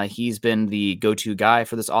Sutton. He's been the go-to guy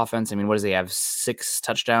for this offense. I mean, what does he have? 6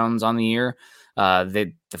 touchdowns on the year.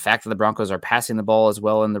 The fact that the Broncos are passing the ball as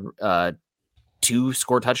well in the 2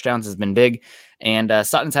 score touchdowns has been big. And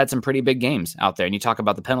Sutton's had some pretty big games out there. And you talk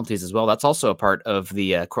about the penalties as well. That's also a part of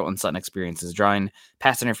the Courtland Sutton experience, is drawing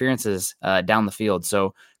pass interferences down the field.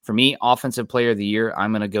 So for me, offensive player of the year,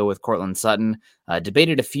 I'm going to go with Courtland Sutton.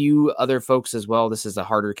 Debated a few other folks as well. This is a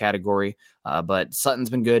harder category, but Sutton's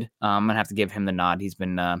been good. I'm going to have to give him the nod. He's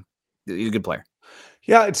a good player.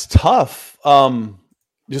 Yeah, it's tough.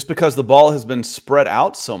 Just because the ball has been spread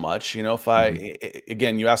out so much, you know,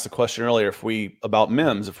 again, you asked the question earlier, about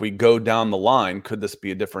Mims, if we go down the line, could this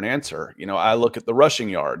be a different answer? You know, I look at the rushing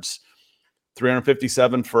yards,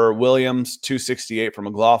 357 for Williams, 268 for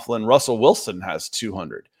McLaughlin. Russell Wilson has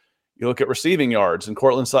 200. You look at receiving yards, and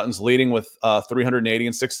Courtland Sutton's leading with 380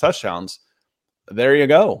 and 6 touchdowns. There you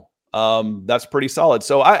go. That's pretty solid.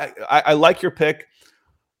 So I like your pick.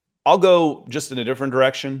 I'll go just in a different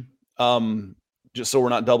direction. Just so we're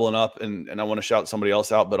not doubling up, and I want to shout somebody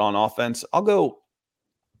else out, but on offense, I'll go.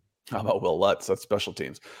 How about Will Lutz? That's special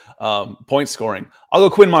teams. Point scoring. I'll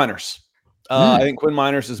go Quinn Miners. I think Quinn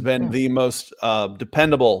Miners has been the most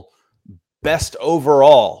dependable, best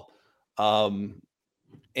overall,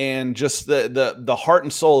 and just the heart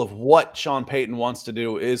and soul of what Sean Payton wants to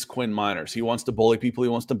do is Quinn Miners. He wants to bully people. He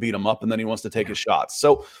wants to beat them up, and then he wants to take his shots.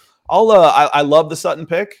 So I love the Sutton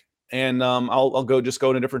pick. And I'll go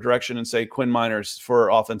in a different direction and say Quinn Miners for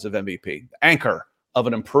offensive MVP, anchor of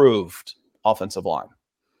an improved offensive line.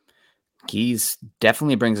 Keys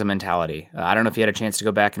definitely brings a mentality. I don't know if you had a chance to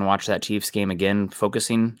go back and watch that Chiefs game again,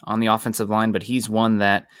 focusing on the offensive line, but he's one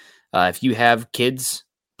that if you have kids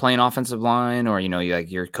playing offensive line, or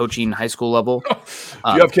you're coaching high school level, if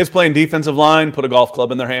you have kids playing defensive line, put a golf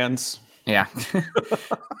club in their hands. Yeah.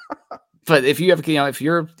 But if you have, if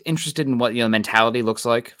you're interested in what mentality looks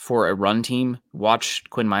like for a run team, watch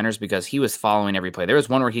Quinn Miners, because he was following every play. There was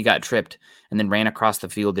one where he got tripped and then ran across the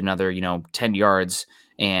field another 10 yards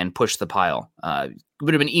and pushed the pile. It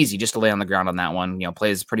would have been easy just to lay on the ground on that one.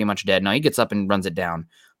 Play is pretty much dead. Now he gets up and runs it down.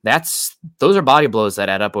 Those are body blows that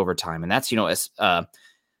add up over time, and that's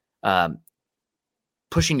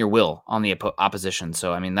pushing your will on the opposition.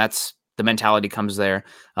 So I mean, that's. The mentality comes there.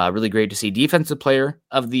 Really great to see. Defensive player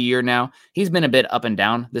of the year now. He's been a bit up and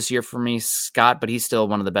down this year for me, Scott, but he's still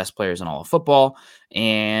one of the best players in all of football.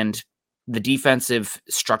 And the defensive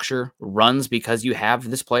structure runs because you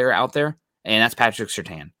have this player out there, and that's Patrick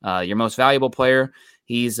Surtain, your most valuable player.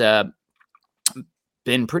 He's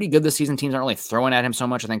been pretty good this season. Teams aren't really throwing at him so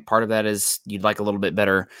much. I think part of that is you'd like a little bit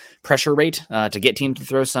better pressure rate to get teams to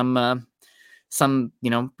throw some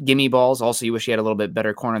gimme balls. Also, you wish you had a little bit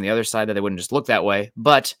better corner on the other side that they wouldn't just look that way.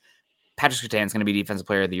 But Patrick Surtain is going to be defensive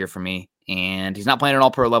player of the year for me. And he's not playing at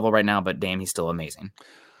all pro level right now, but damn, he's still amazing.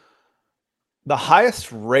 The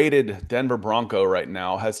highest rated Denver Bronco right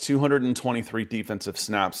now has 223 defensive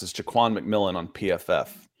snaps is Jaquan McMillan on PFF.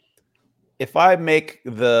 If I make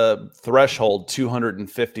the threshold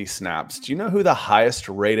 250 snaps, do you know who the highest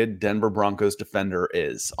rated Denver Broncos defender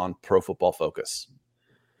is on Pro Football Focus?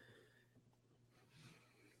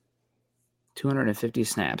 250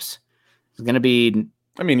 snaps. It's going to be...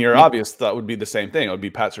 I mean, your obvious thought would be the same thing. It would be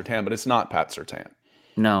Pat Surtain, but it's not Pat Surtain.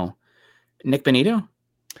 No. Nick Benito?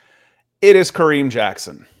 It is Kareem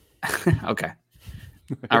Jackson. Okay.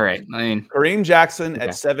 All right. I mean, Kareem Jackson okay. at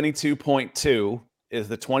 72.2 is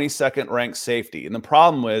the 22nd ranked safety. And the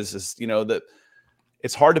problem is that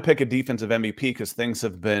it's hard to pick a defensive MVP because things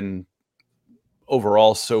have been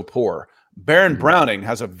overall so poor. Baron Browning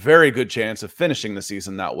has a very good chance of finishing the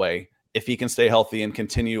season that way if he can stay healthy and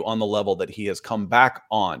continue on the level that he has come back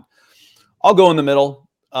on. I'll go in the middle.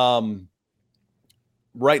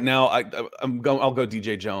 Right now, I'll go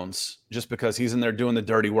DJ Jones just because he's in there doing the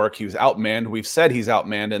dirty work. He was outmanned. We've said he's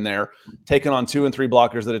outmanned in there, taking on 2 and 3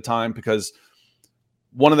 blockers at a time because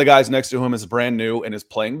one of the guys next to him is brand new and is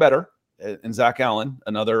playing better. And Zach Allen,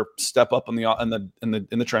 another step up in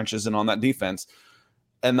the trenches and on that defense.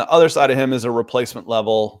 And the other side of him is a replacement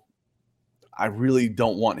level. I really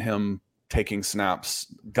don't want him taking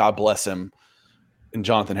snaps. God bless him, and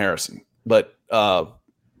Jonathan Harrison. But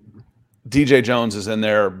DJ Jones is in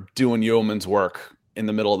there doing yeoman's work in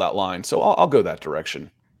the middle of that line. So I'll go that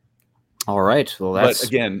direction. All right. Well, but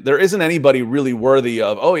again, there isn't anybody really worthy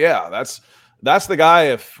of, oh yeah, that's the guy.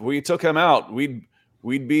 If we took him out,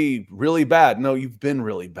 we'd be really bad. No, you've been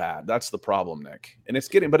really bad. That's the problem, Nick. And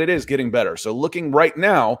it is getting better. So looking right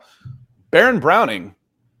now, Baron Browning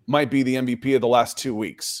might be the MVP of the last 2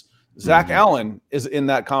 weeks. Zach Allen is in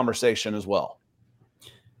that conversation as well.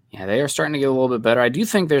 Yeah, they are starting to get a little bit better. I do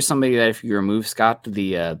think there's somebody that if you remove Scott,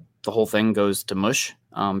 the whole thing goes to mush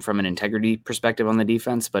from an integrity perspective on the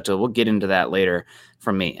defense, but we'll get into that later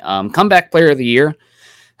from me. Comeback player of the year.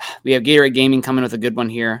 We have Gatorade Gaming coming with a good one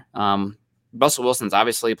here. Russell Wilson's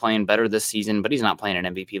obviously playing better this season, but he's not playing at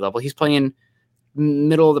MVP level. He's playing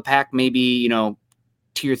middle of the pack, maybe,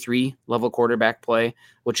 tier 3 level quarterback play,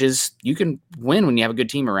 which is you can win when you have a good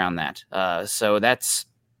team around that. So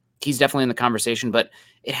he's definitely in the conversation, but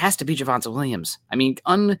it has to be Javonte Williams. I mean,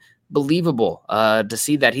 unbelievable to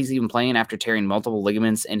see that he's even playing after tearing multiple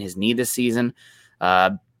ligaments in his knee this season.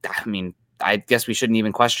 I guess we shouldn't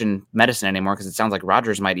even question medicine anymore because it sounds like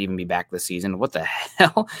Rodgers might even be back this season. What the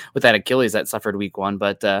hell with that Achilles that suffered week 1?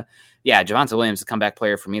 But yeah, Javonte Williams, a comeback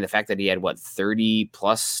player for me. The fact that he had 30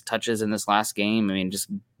 plus touches in this last game. I mean, just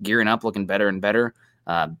gearing up, looking better and better.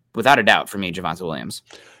 Without a doubt for me, Javonte Williams.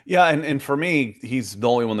 Yeah. And for me, he's the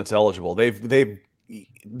only one that's eligible. The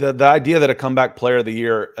idea that a comeback player of the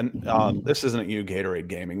year, and this isn't you, Gatorade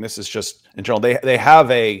Gaming. This is just in general. They have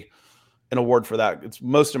an award for that. It's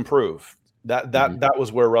most improved. That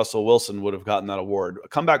was where Russell Wilson would have gotten that award. A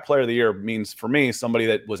comeback player of the year means for me somebody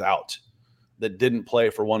that was out, that didn't play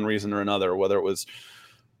for one reason or another, whether it was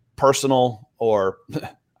personal or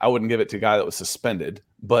I wouldn't give it to a guy that was suspended,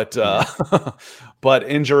 but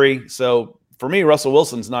injury. So for me, Russell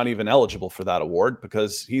Wilson's not even eligible for that award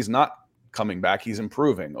because he's not coming back. He's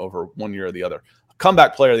improving over one year or the other.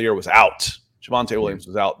 Comeback player of the year was out. Javonte Williams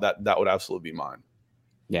was out. That would absolutely be mine.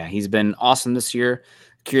 Yeah, he's been awesome this year.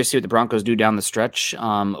 Curious to see what the Broncos do down the stretch.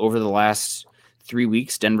 Over the last 3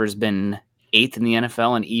 weeks, Denver's been 8th in the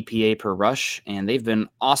NFL in EPA per rush, and they've been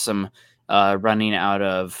awesome running out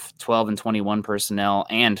of 12 and 21 personnel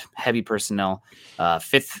and heavy personnel.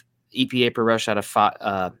 5th EPA per rush out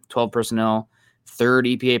of 12 personnel,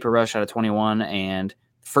 3rd EPA per rush out of 21, and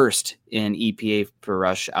 1st in EPA per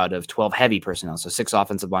rush out of 12 heavy personnel. So 6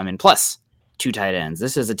 offensive linemen plus 2 tight ends.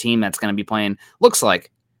 This is a team that's going to be playing, looks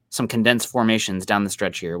like, some condensed formations down the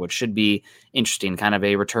stretch here, which should be interesting. Kind of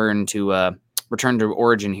a return to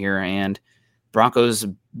origin here. And Broncos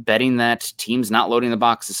betting that teams not loading the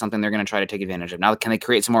box is something they're going to try to take advantage of. Now, can they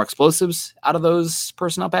create some more explosives out of those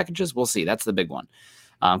personnel packages? We'll see. That's the big one.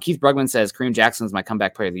 Keith Brugman says Kareem Jackson is my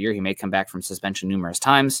comeback player of the year. He may come back from suspension numerous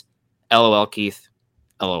times. LOL, Keith.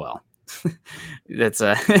 LOL. That's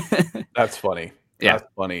funny. Yeah. That's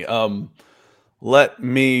funny. Let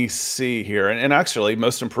me see here. And actually,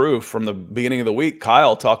 most improved from the beginning of the week,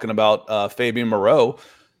 Kyle talking about Fabian Moreau.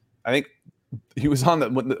 I think he was on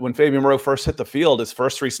when Fabian Moreau first hit the field, his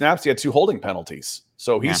first 3 snaps, he had 2 holding penalties.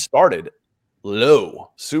 So he started low,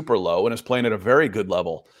 super low, and is playing at a very good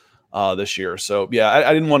level this year. So, yeah,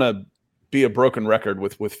 I didn't want to be a broken record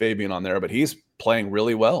with Fabian on there, but he's playing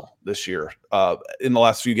really well this year in the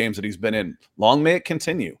last few games that he's been in. Long may it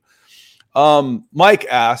continue. Mike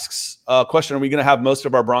asks a question: are we going to have most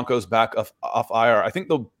of our Broncos back off IR? I think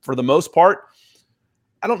for the most part,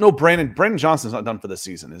 I don't know. Brandon Johnson's not done for this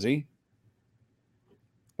season, is he?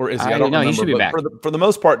 Or is he? I don't know. He should be back. For the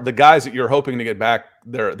most part, the guys that you're hoping to get back,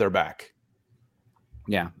 they're back.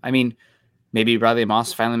 Yeah, I mean, maybe Bradley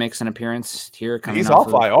Moss finally makes an appearance here. He's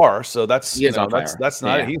off IR, so that's IR. That's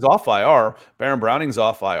not. Yeah. He's off IR. Baron Browning's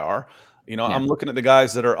off IR. I'm looking at the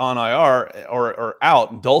guys that are on IR or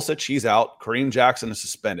out. Dulcich, he's out. Kareem Jackson is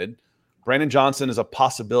suspended. Brandon Johnson is a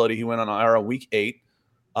possibility. He went on IR week 8.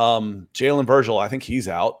 Jalen Virgil, I think he's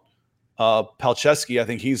out. Palczewski, I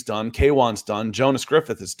think he's done. K1's done. Jonas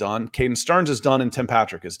Griffith is done. Caden Stearns is done, and Tim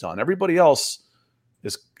Patrick is done. Everybody else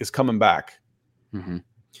is coming back. Mm-hmm.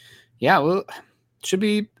 Yeah, well, should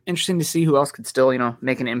be interesting to see who else could still,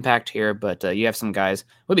 make an impact here. But you have some guys. It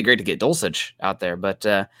would be great to get Dulcich out there. But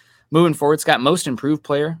moving forward, Scott, most improved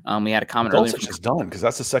player. We had a comment earlier. Dulcich is done because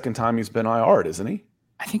that's the second time he's been IR'd, isn't he?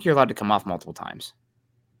 I think you're allowed to come off multiple times.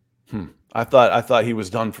 I thought he was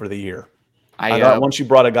done for the year. I thought once you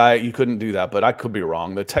brought a guy, you couldn't do that, but I could be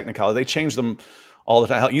wrong. The technicality, they changed them all the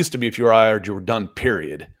time. It used to be if you were IR'd, you were done,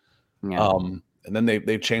 period. Yeah. And then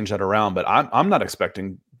they've changed that around. But I'm not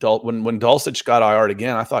expecting when Dulcich got IR'd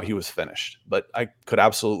again, I thought he was finished. But I could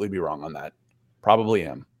absolutely be wrong on that. Probably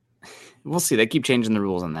am. We'll see. They keep changing the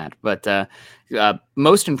rules on that. But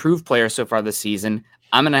most improved player so far this season,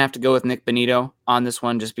 I'm going to have to go with Nick Benito on this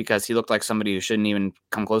one just because he looked like somebody who shouldn't even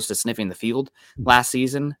come close to sniffing the field last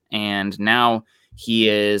season. And now he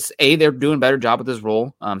is, they're doing a better job with his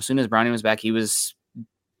role. As soon as Browning was back, he was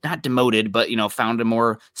not demoted, but, found a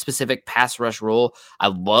more specific pass rush role. I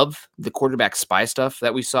love the quarterback spy stuff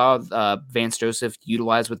that we saw Vance Joseph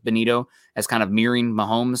utilize with Benito as kind of mirroring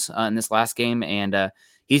Mahomes in this last game. And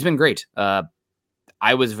he's been great. I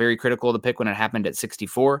was very critical of the pick when it happened at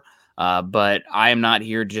 64. But I am not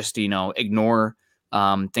here just to, ignore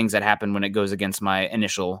things that happen when it goes against my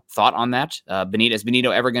initial thought on that. Is Benito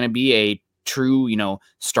ever going to be a true,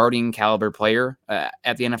 starting caliber player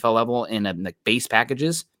at the NFL level in like base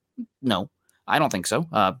packages? No, I don't think so.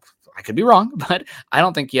 I could be wrong, but I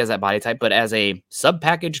don't think he has that body type. But as a sub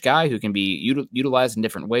package guy who can be utilized in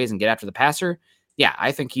different ways and get after the passer, yeah,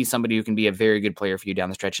 I think he's somebody who can be a very good player for you down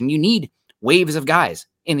the stretch. And you need waves of guys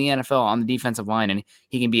in the NFL on the defensive line, and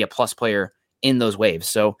he can be a plus player in those waves.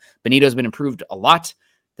 So Benito's been improved a lot.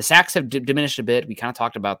 The sacks have diminished a bit. We kind of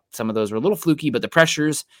talked about some of those were a little fluky, but the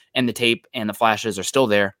pressures and the tape and the flashes are still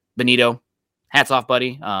there. Benito, hats off,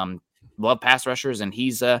 buddy. Love pass rushers, and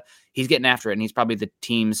he's getting after it, and he's probably the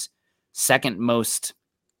team's second most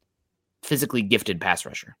physically gifted pass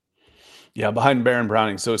rusher. Yeah, behind Baron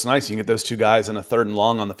Browning. So it's nice you can get those two guys in a third and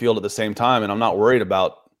long on the field at the same time, and I'm not worried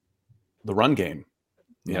about the run game.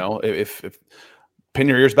 If pin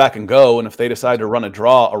your ears back and go, and if they decide to run a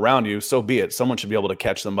draw around you, so be it. Someone should be able to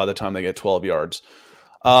catch them by the time they get 12 yards.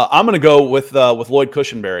 I'm going to go with Lloyd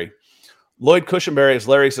Cushenberry. Lloyd Cushenberry, as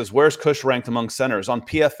Larry says, where's Cush ranked among centers? On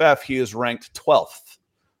PFF, he is ranked 12th.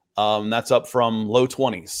 That's up from low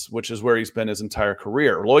 20s, which is where he's been his entire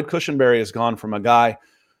career. Lloyd Cushenberry has gone from a guy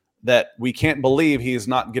that we can't believe he's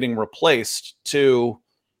not getting replaced to,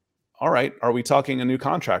 all right, are we talking a new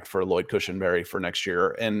contract for Lloyd Cushenberry for next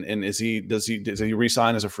year? And does he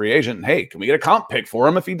re-sign as a free agent? And hey, can we get a comp pick for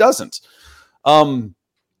him if he doesn't?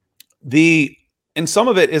 And some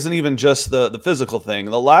of it isn't even just the physical thing.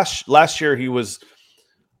 The last year he was,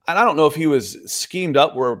 and I don't know if he was schemed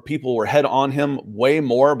up where people were head on him way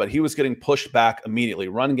more, but he was getting pushed back immediately.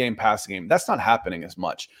 Run game, pass game. That's not happening as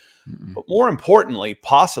much. Mm-hmm. But more importantly,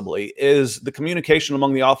 possibly, is the communication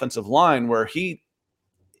among the offensive line where he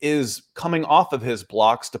is coming off of his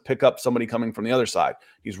blocks to pick up somebody coming from the other side.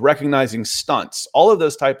 He's recognizing stunts, all of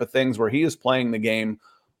those type of things where he is playing the game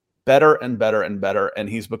better and better and better. And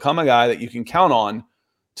he's become a guy that you can count on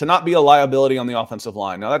to not be a liability on the offensive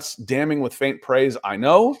line. Now that's damning with faint praise, I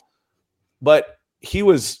know, but he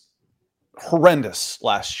was horrendous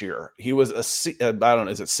last year. He was I don't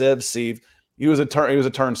know, is it Sieve? He was a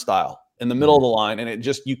turnstile in the middle of the line, and it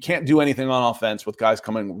just, you can't do anything on offense with guys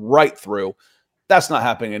coming right through. That's not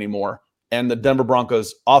happening anymore. And the Denver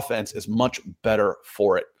Broncos offense is much better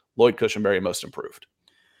for it. Lloyd Cushenberry, most improved.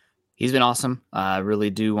 He's been awesome. I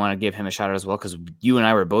really do want to give him a shout out as well, because you and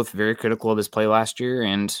I were both very critical of his play last year,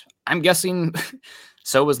 and I'm guessing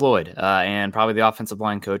so was Lloyd and probably the offensive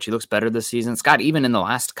line coach. He looks better this season. Scott, even in the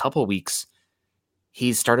last couple weeks,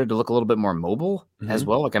 he's started to look a little bit more mobile as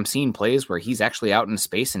well. Like I'm seeing plays where he's actually out in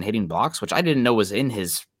space and hitting blocks, which I didn't know was in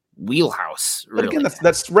his wheelhouse. Really. But again,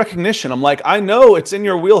 that's recognition. I'm like, I know it's in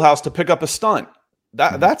your wheelhouse to pick up a stunt.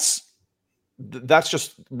 That's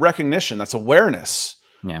just recognition. That's awareness.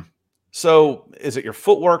 Yeah. So is it your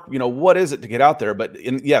footwork? What is it to get out there? But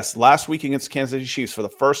yes, last week against Kansas City Chiefs, for the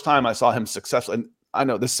first time I saw him successfully. And I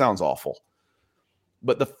know this sounds awful,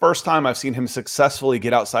 but the first time I've seen him successfully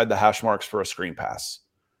get outside the hash marks for a screen pass.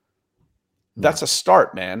 That's a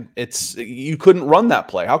start, man. You couldn't run that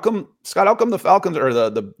play. How come the Falcons or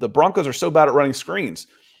the Broncos are so bad at running screens?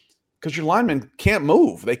 Because your linemen can't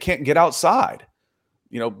move. They can't get outside.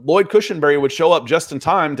 Lloyd Cushenberry would show up just in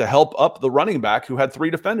time to help up the running back who had 3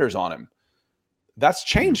 defenders on him. That's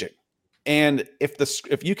changing. And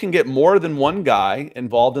if you can get more than one guy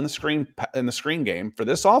involved in the screen game for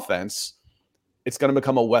this offense, it's going to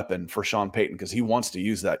become a weapon for Sean Payton because he wants to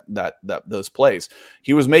use those plays.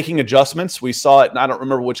 He was making adjustments. We saw it, and I don't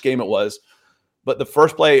remember which game it was, but the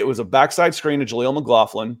first play, it was a backside screen to Jaleel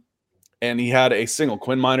McLaughlin, and he had a single,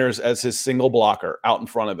 Quinn Miners as his single blocker out in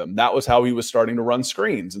front of him. That was how he was starting to run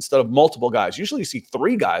screens instead of multiple guys. Usually you see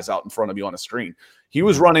 3 guys out in front of you on a screen. He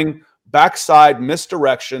was running backside,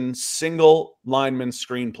 misdirection, single lineman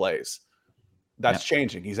screen plays. That's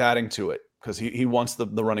changing. He's adding to it because he wants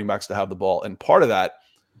the running backs to have the ball. And part of that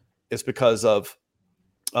is because of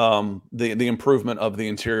the improvement of the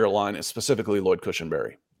interior line, specifically Lloyd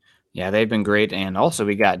Cushenberry. Yeah, they've been great. And also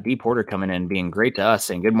we got D Porter coming in being great to us,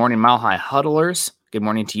 saying good morning, Mile High Huddlers. Good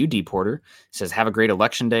morning to you, D Porter. Says, have a great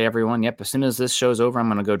election day, everyone. Yep, as soon as this show's over, I'm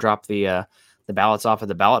going to go drop the ballots off of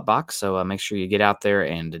the ballot box. So make sure you get out there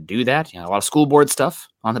and do that. A lot of school board stuff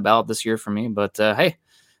on the ballot this year for me. But hey,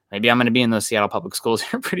 maybe I'm going to be in those Seattle public schools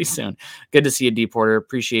here pretty soon. Good to see you, D Porter.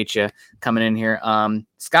 Appreciate you coming in here.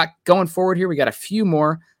 Scott, going forward here, we got a few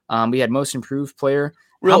more. We had most improved player.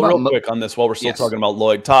 Real quick on this while we're still talking about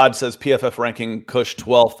Lloyd. Todd says PFF ranking Cush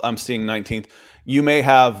 12th. I'm seeing 19th. You may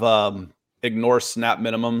have ignore snap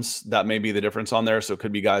minimums. That may be the difference on there. So it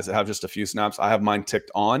could be guys that have just a few snaps. I have mine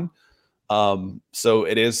ticked on. So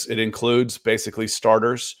it includes basically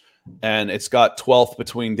starters, and it's got 12th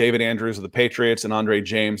between David Andrews of the Patriots and Andre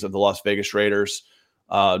James of the Las Vegas Raiders.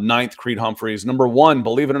 9th, Creed Humphreys. Number 1,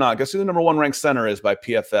 believe it or not, guess who the number 1 ranked center is by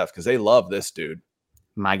PFF? Because they love this dude.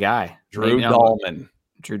 My guy. Drew Dahlman.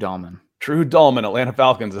 Drew Dahlman, Atlanta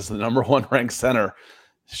Falcons is the number 1 ranked center.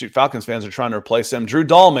 Shoot, Falcons fans are trying to replace him. Drew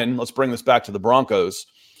Dahlman, let's bring this back to the Broncos,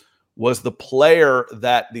 was the player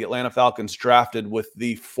that the Atlanta Falcons drafted with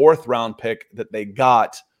the 4th round pick that they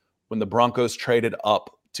got when the Broncos traded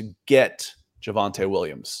up to get Javonte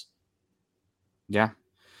Williams. Yeah.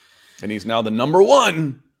 And he's now the number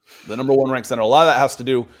 1 ranked center. A lot of that has to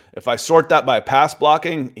do, if I sort that by pass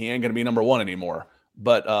blocking, he ain't going to be number 1 anymore.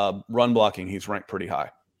 But run blocking, he's ranked pretty high.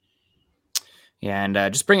 Yeah, and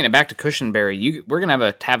just bringing it back to Cushenberry, we're going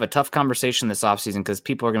to have a tough conversation this offseason because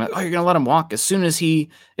people are going to, you're going to let him walk as soon as he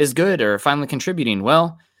is good or finally contributing.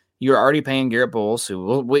 Well, you're already paying Garrett Bowles, who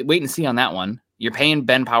we'll wait and see on that one. You're paying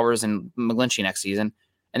Ben Powers and McGlinchey next season.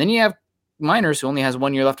 And then you have Miners, who only has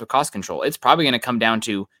 1 year left of cost control. It's probably going to come down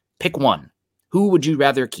to pick one. Who would you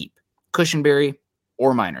rather keep, Cushenberry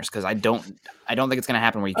or Miners? Because I don't think it's going to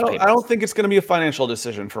happen where you can pay. I don't think it's going to be a financial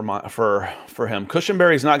decision for him.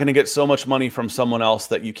 Cushenberry's not going to get so much money from someone else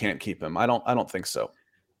that you can't keep him. I don't think so.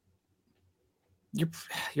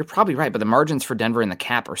 You're probably right, but the margins for Denver in the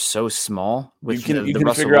cap are so small. You can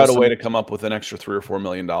figure out a way to come up with an extra $3 or $4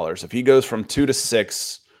 million. If he goes from 2 to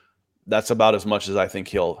 6, that's about as much as I think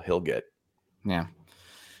he'll get. Yeah,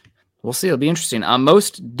 we'll see. It'll be interesting.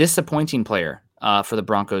 Most disappointing player for the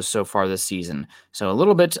Broncos so far this season. So a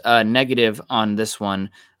little bit negative on this one,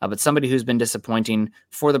 but somebody who's been disappointing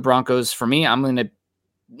for the Broncos. For me, I'm going to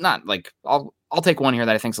I'll take one here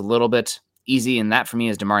that I think is a little bit easy, and that for me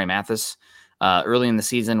is Damari Mathis. Early in the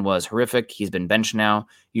season was horrific. He's been benched now.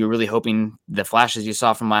 You were really hoping the flashes you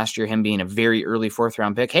saw from last year, him being a very early 4th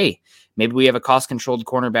round pick. Hey, maybe we have a cost controlled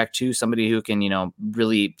cornerback too, somebody who can,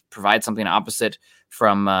 really provide something opposite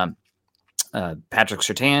from Patrick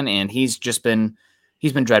Surtain. And he's been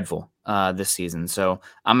dreadful this season. So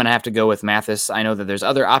I'm going to have to go with Mathis. I know that there's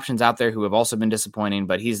other options out there who have also been disappointing,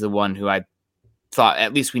 but he's the one who I thought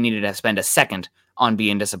at least we needed to spend a second on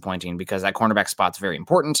being disappointing because that cornerback spot's very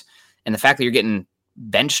important. And the fact that you're getting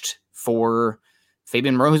benched for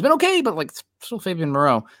Fabian Moreau, who's been okay, but still Fabian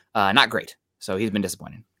Moreau, not great. So he's been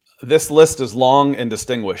disappointing. This list is long and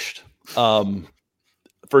distinguished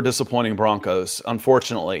for disappointing Broncos,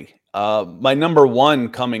 unfortunately. My number 1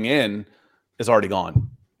 coming in is already gone.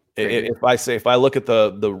 If I look at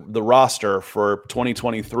the roster for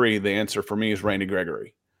 2023, the answer for me is Randy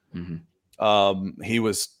Gregory. Mm-hmm. He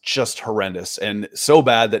was just horrendous and so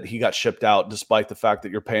bad that he got shipped out despite the fact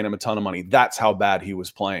that you're paying him a ton of money. That's how bad he was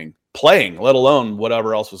playing, let alone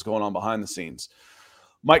whatever else was going on behind the scenes.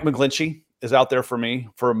 Mike McGlinchey is out there for me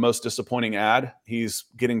for most disappointing ad. He's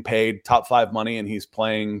getting paid top 5 money and he's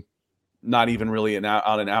playing not even really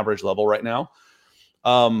on an average level right now.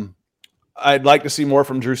 I'd like to see more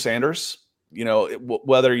from Drew Sanders.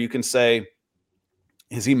 Whether you can say,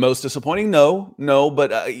 is he most disappointing? No.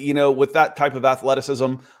 But, with that type of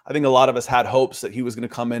athleticism, I think a lot of us had hopes that he was going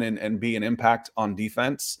to come in and be an impact on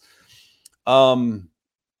defense.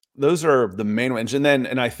 Those are the main ones.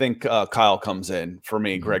 And I think Kyle comes in for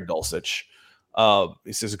me, Greg Dulcich.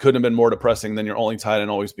 He says it couldn't have been more depressing than your only tight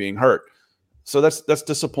end always being hurt. So that's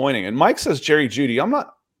disappointing. And Mike says Jerry Jeudy.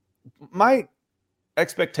 My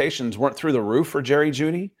expectations weren't through the roof for Jerry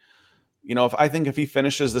Jeudy. If he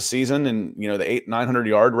finishes the season in, the 900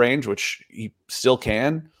 yard range, which he still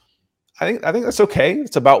can, I think that's okay.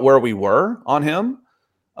 It's about where we were on him.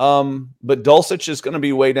 But Dulcich is going to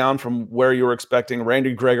be way down from where you were expecting.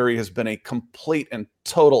 Randy Gregory has been a complete and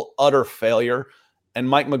total utter failure. And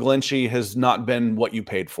Mike McGlinchey has not been what you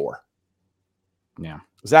paid for. Yeah.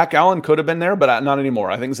 Zach Allen could have been there, but not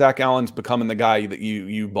anymore. I think Zach Allen's becoming the guy that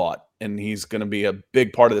you bought, and he's going to be a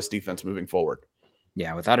big part of this defense moving forward.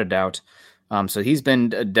 Yeah, without a doubt. So he's been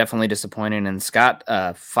definitely disappointing. And Scott,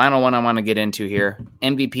 final one I want to get into here.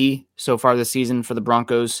 MVP so far this season for the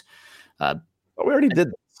Broncos. We already did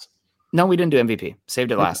this. No, we didn't do MVP.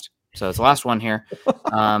 Saved it last. So it's the last one here.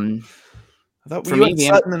 I thought you had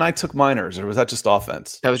Sutton and I took Miners, or was that just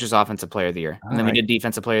offense? That was just Offensive Player of the Year. And then we did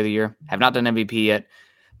Defensive Player of the Year. Have not done MVP yet.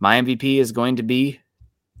 My MVP is going to be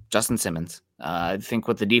Justin Simmons. I think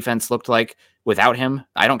what the defense looked like without him,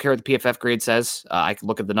 I don't care what the PFF grade says. I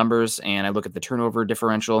look at the numbers and I look at the turnover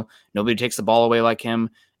differential. Nobody takes the ball away like him.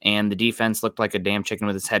 And the defense looked like a damn chicken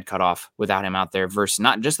with its head cut off without him out there versus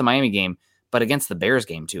not just the Miami game, but against the Bears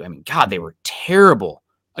game too. I mean, God, they were terrible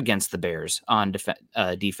against the Bears on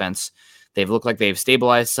defense. They've looked like they've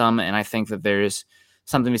stabilized some, and I think that there's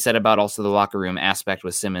something to be said about also the locker room aspect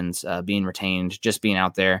with Simmons being retained, just being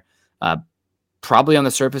out there. Probably on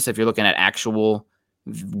the surface, if you're looking at actual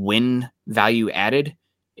win value added,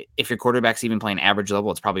 if your quarterback's even playing average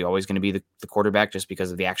level, it's probably always going to be the quarterback just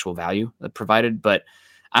because of the actual value provided. But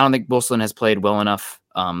I don't think Wilson has played well enough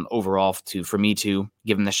overall for me to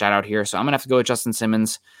give him the shout out here. So I'm going to have to go with Justin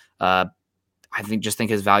Simmons. I think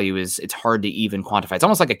his value it's hard to even quantify. It's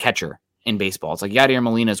almost like a catcher in baseball. It's like Yadier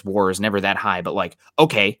Molina's WAR is never that high, but like,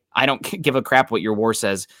 okay, I don't give a crap what your WAR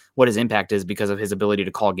says, what his impact is because of his ability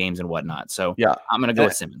to call games and whatnot. So yeah, I'm going to go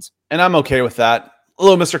with Simmons. And I'm okay with that.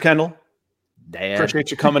 Hello, Mr. Kendall. Dad.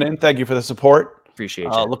 Appreciate you coming in. Thank you for the support. Appreciate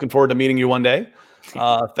you. Looking forward to meeting you one day.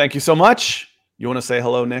 Thank you so much. You want to say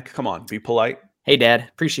hello, Nick? Come on, be polite. Hey, Dad.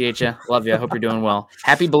 Appreciate you. Love you. I hope you're doing well.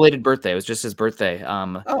 Happy belated birthday. It was just his birthday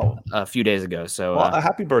a few days ago. So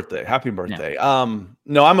happy birthday. Happy birthday. Yeah.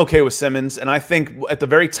 No, I'm okay with Simmons. And I think at the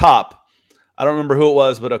very top, I don't remember who it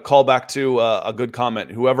was, but a callback to a good comment.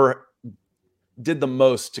 Whoever did the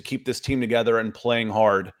most to keep this team together and playing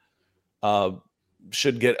hard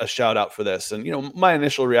should get a shout out for this. And, my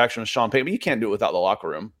initial reaction was Sean Payton, but you can't do it without the locker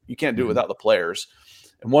room. You can't do it without the players.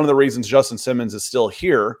 And one of the reasons Justin Simmons is still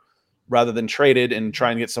here rather than traded and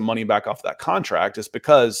try and get some money back off that contract is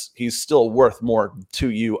because he's still worth more to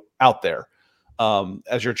you out there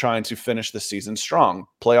as you're trying to finish the season strong,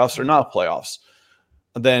 playoffs or not playoffs,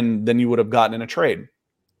 than you would have gotten in a trade.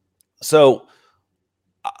 So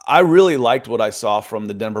I really liked what I saw from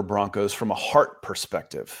the Denver Broncos from a heart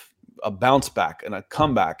perspective, a bounce back and a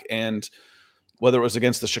comeback. And whether it was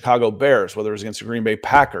against the Chicago Bears, whether it was against the Green Bay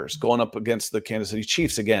Packers, going up against the Kansas City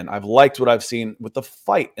Chiefs again, I've liked what I've seen with the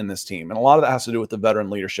fight in this team. And a lot of that has to do with the veteran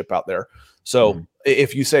leadership out there. So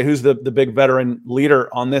if you say who's the big veteran leader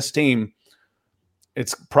on this team,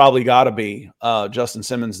 it's probably got to be Justin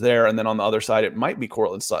Simmons there. And then on the other side, it might be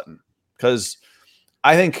Courtland Sutton. Because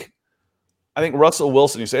I think Russell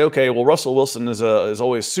Wilson, you say, okay, well, Russell Wilson is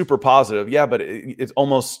always super positive. Yeah, but it's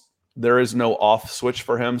almost, there is no off switch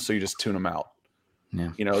for him. So you just tune him out.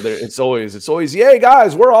 Yeah. It's always, yay,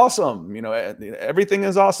 guys, we're awesome. Everything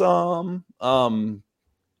is awesome.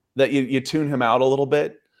 That you tune him out a little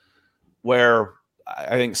bit, where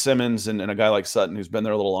I think Simmons and a guy like Sutton, who's been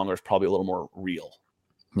there a little longer, is probably a little more real.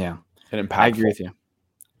 Yeah. And impactful.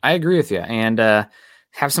 I agree with you. And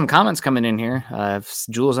have some comments coming in here.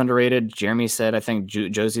 Jules underrated. Jeremy said, I think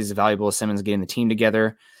Josie's as valuable as Simmons getting the team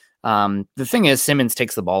together. The thing is, Simmons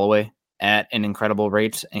takes the ball away at an incredible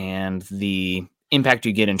rate, and the impact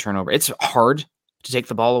you get in turnover. It's hard to take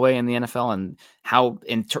the ball away in the NFL,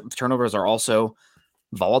 and turnovers are also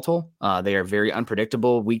volatile. They are very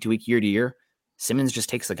unpredictable week to week, year to year. Simmons just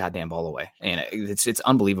takes the goddamn ball away, and it's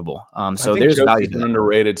unbelievable. So there's value to that.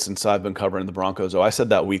 Underrated since I've been covering the Broncos. I said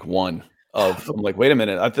that week one I'm like, wait a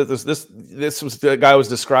minute. I thought this was the guy was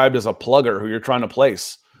described as a plugger who you're trying to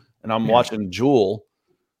place, and I'm watching Jewel.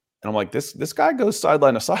 And I'm like, this guy goes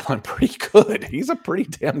sideline to sideline pretty good. He's a pretty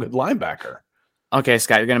damn good linebacker. Okay,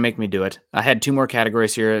 Scott, you're going to make me do it. I had two more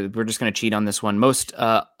categories here. We're just going to cheat on this one. Most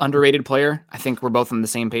underrated player. I think we're both on the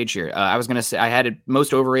same page here. I was going to say I had it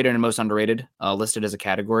most overrated and most underrated listed as a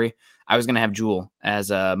category. I was going to have Jewel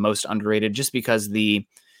as most underrated just because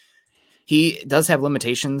he does have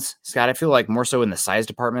limitations, Scott. I feel like more so in the size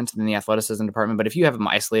department than the athleticism department. But if you have him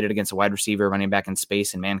isolated against a wide receiver, running back in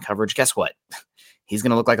space and man coverage, guess what? He's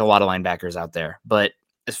going to look like a lot of linebackers out there. But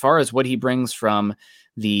as far as what he brings from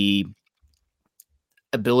the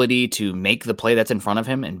ability to make the play that's in front of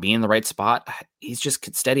him and be in the right spot, he's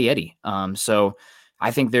just steady Eddie. So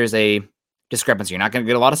I think there's a discrepancy. You're not going to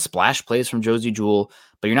get a lot of splash plays from Josie Jewell,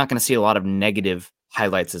 but you're not going to see a lot of negative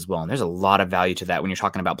highlights as well. And there's a lot of value to that when you're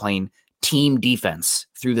talking about playing team defense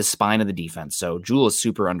through the spine of the defense. So Jewell is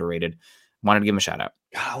super underrated. Wanted to give him a shout out.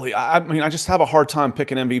 Golly, I mean, I just have a hard time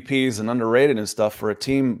picking MVPs and underrated and stuff for a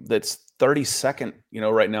team that's 32nd,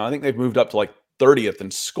 right now. I think they've moved up to like 30th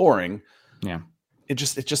in scoring. Yeah. It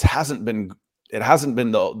just hasn't been. It hasn't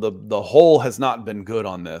been the whole has not been good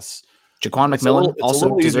on this. Jaquan McMillan also a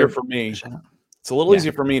little easier for me. It's a little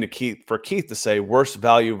easier for me Keith to say worst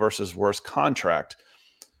value versus worst contract.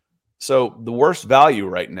 So the worst value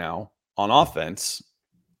right now on offense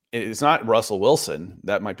is not Russell Wilson.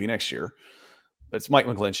 That might be next year. It's Mike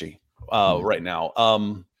McGlinchey right now.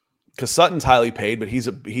 Because Sutton's highly paid, but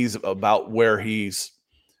he's about where he's.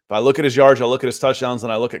 If I look at his yards, I look at his touchdowns,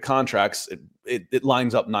 and I look at contracts, it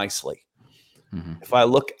lines up nicely. Mm-hmm. If I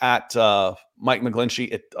look at Mike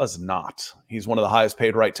McGlinchey, it does not. He's one of the highest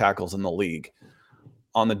paid right tackles in the league.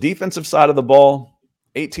 On the defensive side of the ball,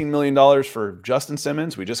 $18 million for Justin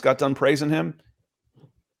Simmons. We just got done praising him.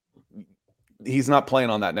 He's not playing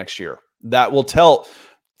on that next year. That will tell,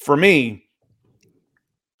 for me,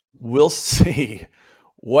 we'll see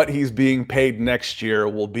what he's being paid next year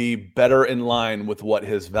will be better in line with what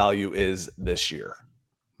his value is this year.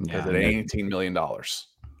 Because it ain't $18 million.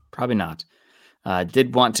 Probably not.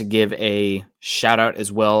 Did want to give a shout out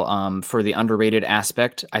as well for the underrated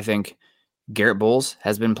aspect. I think Garrett Bowles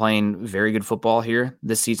has been playing very good football here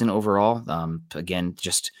this season overall. Again,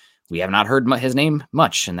 just we have not heard his name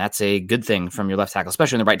much, and that's a good thing from your left tackle,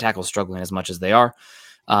 especially when the right tackle is struggling as much as they are.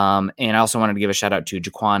 And I also wanted to give a shout out to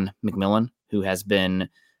Jaquan McMillan, who has been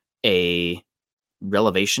a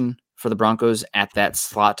revelation for the Broncos at that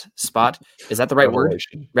slot spot. Is that the right word?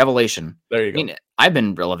 Revelation. There you go. I mean, I've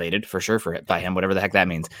been relevated for sure by him, whatever the heck that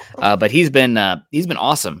means. But he's been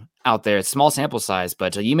awesome out there. It's small sample size,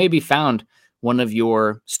 but you may be found one of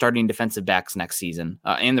your starting defensive backs next season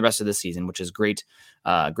and the rest of the season, which is great,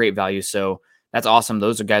 great value. So that's awesome.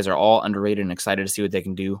 Those guys are all underrated and excited to see what they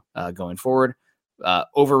can do going forward.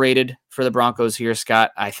 Overrated for the Broncos here,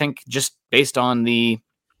 Scott. I think just based on this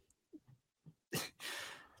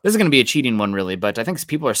is going to be a cheating one, really, but I think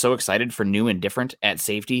people are so excited for new and different at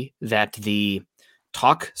safety that the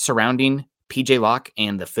talk surrounding PJ Locke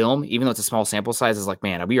and the film, even though it's a small sample size, is like,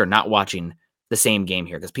 man, we are not watching the same game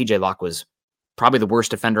here because PJ Locke was probably the worst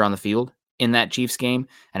defender on the field in that Chiefs game.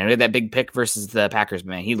 And I know that big pick versus the Packers,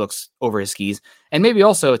 man, he looks over his skis. And maybe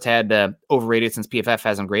also it's had overrated since PFF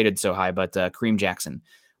hasn't graded so high, but Kareem Jackson,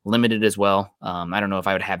 limited as well. I don't know if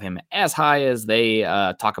I would have him as high as they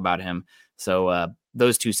talk about him. So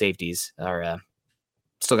those two safeties are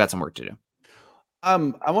still got some work to do. I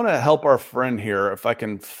want to help our friend here if I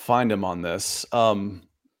can find him on this. If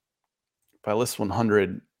I list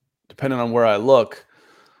 100, depending on where I look.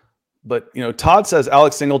 But, Todd says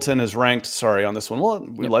Alex Singleton is ranked, on this one. Well,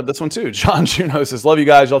 we love this one too. John Juno says, love you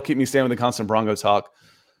guys. Y'all keep me staying with the constant Bronco talk.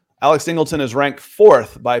 Alex Singleton is ranked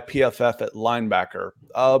 4th by PFF at linebacker.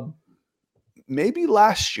 Maybe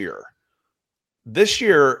last year. This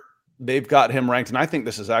year, they've got him ranked, and I think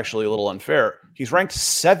this is actually a little unfair. He's ranked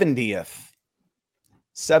 70th.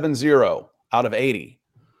 70 out of 80.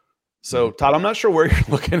 So, Todd, I'm not sure where you're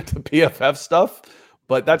looking at the PFF stuff,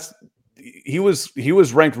 but he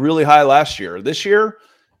was ranked really high last year. This year,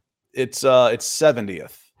 it's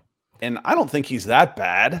 70th. And I don't think he's that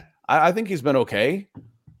bad. I think he's been okay.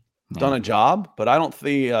 Done a job, but I don't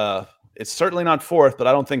think it's certainly not 4th, but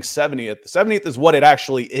I don't think 70th. 70th is what it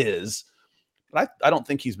actually is. But I don't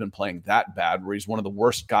think he's been playing that bad where he's one of the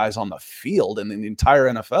worst guys on the field in the entire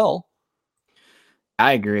NFL.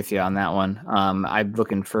 I agree with you on that one. I'm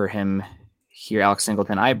looking for him here, Alex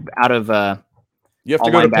Singleton. You have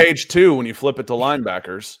to go to page 2 when you flip it to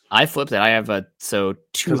linebackers. I flipped it. I have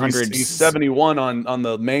 200. He's 71 on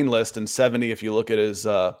the main list and 70 if you look at his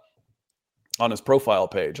on his profile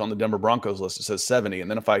page on the Denver Broncos list. It says 70, and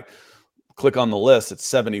then if I click on the list, it's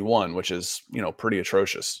 71, which is pretty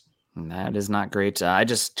atrocious. That is not great. I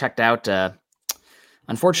just checked out.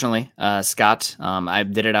 Unfortunately, Scott, I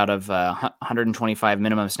did it out of 125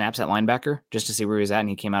 minimum snaps at linebacker just to see where he was at, and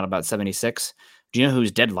he came out about 76. Do you know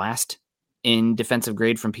who's dead last in defensive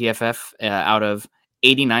grade from PFF out of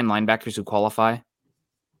 89 linebackers who qualify?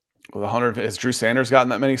 Well, 100. Has Drew Sanders gotten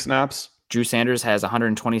that many snaps? Drew Sanders has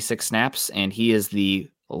 126 snaps, and he is the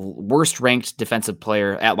worst-ranked defensive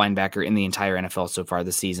player at linebacker in the entire NFL so far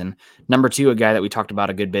this season. Number 2, a guy that we talked about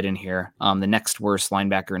a good bit in here, the next worst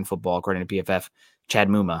linebacker in football, according to PFF, Chad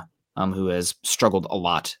Muma, who has struggled a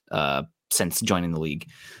lot since joining the league.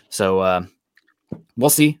 So we'll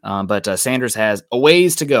see. But Sanders has a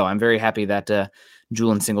ways to go. I'm very happy that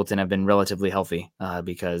Jewel and Singleton have been relatively healthy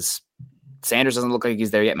because Sanders doesn't look like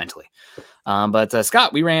he's there yet mentally. But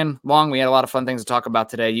Scott, we ran long. We had a lot of fun things to talk about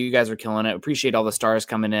today. You guys are killing it. Appreciate all the stars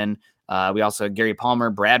coming in. We also had Gary Palmer.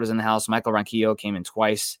 Brad was in the house. Michael Ronquillo came in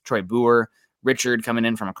twice. Troy Boer. Richard coming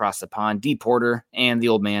in from across the pond. D. Porter and the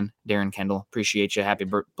old man, Darren Kendall. Appreciate you. Happy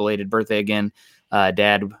belated birthday again,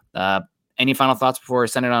 Dad. Any final thoughts before I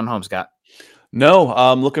send it on home, Scott? No,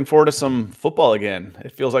 I'm looking forward to some football again.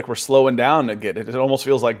 It feels like we're slowing down again. It almost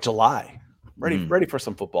feels like July. Ready for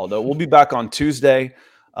some football, though. We'll be back on Tuesday.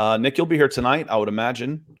 Nick, you'll be here tonight, I would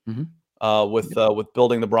imagine, with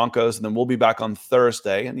building the Broncos, and then we'll be back on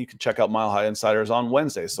Thursday, and you can check out Mile High Insiders on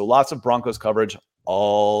Wednesday. So lots of Broncos coverage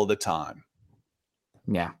all the time.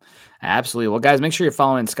 Yeah, absolutely. Well, guys, make sure you're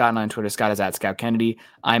following Scott and I on Twitter. Scott is at Scout Kennedy.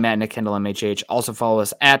 I'm at Nick Kendall MHH. Also follow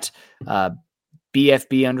us at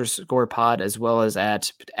BFB_pod, as well as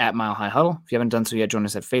at Mile High Huddle. If you haven't done so yet, join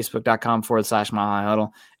us at Facebook.com/Mile High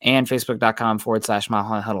Huddle and Facebook.com/Mile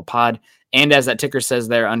High Huddle pod. And as that ticker says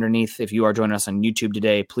there underneath, if you are joining us on YouTube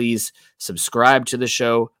today, please subscribe to the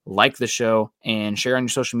show, like the show, and share on your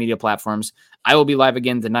social media platforms. I will be live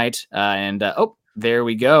again tonight. There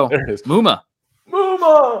we go. There it is. Mooma.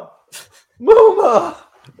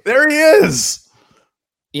 There he is.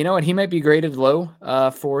 You know, and he might be graded low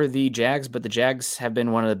for the Jags, but the Jags have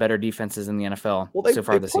been one of the better defenses in the NFL so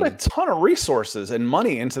far this season. They put a ton of resources and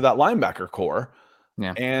money into that linebacker core.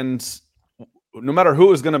 Yeah. And no matter who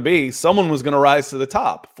it was going to be, someone was going to rise to the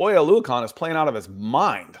top. Foye Oluokun is playing out of his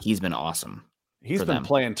mind. He's been awesome. He's been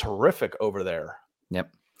playing terrific over there.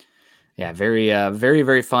 Yep. Yeah, very,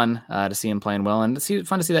 very fun to see him playing well, and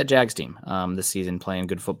fun to see that Jags team this season playing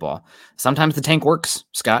good football. Sometimes the tank works,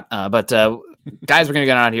 Scott, but guys, we're going to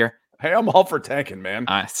get out of here. Hey, I'm all for tanking, man.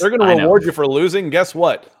 They're going to reward you for losing. Guess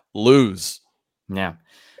what? Lose. Yeah.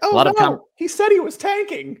 He said he was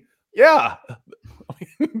tanking. Yeah.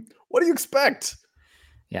 What do you expect?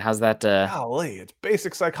 Yeah, how's that? Golly, it's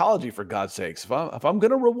basic psychology, for God's sakes. If I'm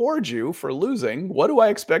going to reward you for losing, what do I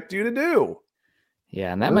expect you to do?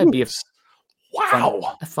 Yeah, and that might be a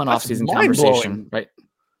fun offseason conversation, right?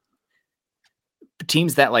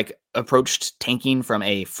 Teams that approached tanking from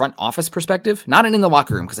a front office perspective, not in the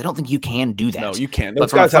locker room, because I don't think you can do that. No, you can't.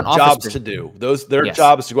 Those guys have jobs to do. Their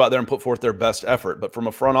job is to go out there and put forth their best effort. But from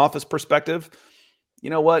a front office perspective, you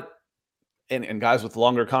know what? And guys with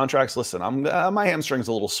longer contracts, listen, my hamstring's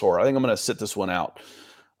a little sore. I think I'm going to sit this one out.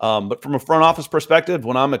 But from a front office perspective,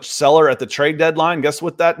 when I'm a seller at the trade deadline, guess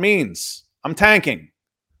what that means? I'm tanking.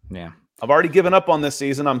 Yeah. I've already given up on this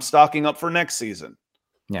season. I'm stocking up for next season.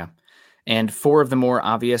 Yeah. And four of the more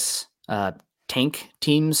obvious tank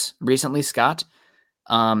teams recently, Scott,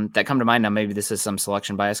 that come to mind. Now, maybe this is some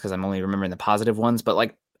selection bias because I'm only remembering the positive ones,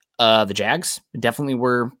 but the Jags definitely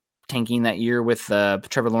were tanking that year with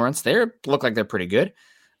Trevor Lawrence. They look like they're pretty good.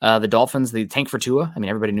 The Dolphins, the tank for Tua. I mean,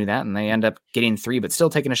 everybody knew that, and they end up getting 3, but still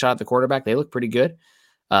taking a shot at the quarterback. They look pretty good.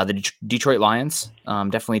 The Detroit Lions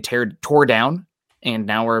definitely tore down, and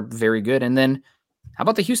now we're very good. And then how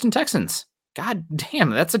about the Houston Texans? God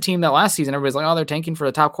damn, that's a team that last season everybody's like, oh, they're tanking for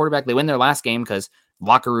the top quarterback. They win their last game because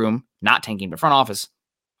locker room, not tanking, but front office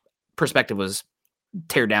perspective was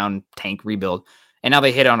tear down, tank, rebuild. And now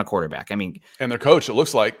they hit on a quarterback. I mean, and their coach, it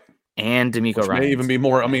looks like. And D'Amico Ryans. May even be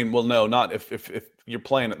more. I mean, well, no, not if you're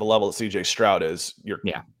playing at the level that CJ Stroud is, your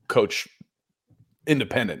coach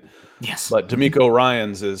independent. Yes. But D'Amico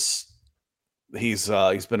Ryans he's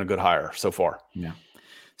been a good hire so far. Yeah.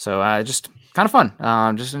 So just kind of fun.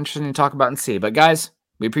 Just interesting to talk about and see. But guys,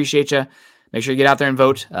 we appreciate you. Make sure you get out there and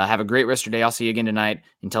vote. Have a great rest of your day. I'll see you again tonight.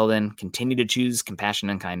 Until then, continue to choose compassion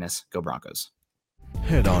and kindness. Go Broncos.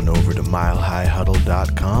 Head on over to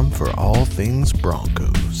milehighhuddle.com for all things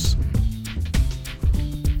Broncos.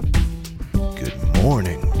 Good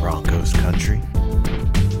morning, Broncos country.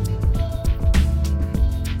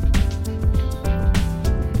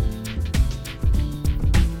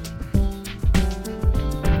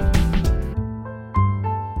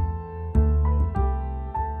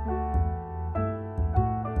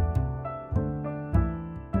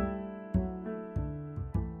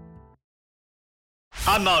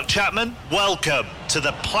 I'm Mark Chapman. Welcome to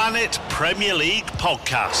the Planet Premier League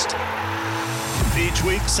podcast. Each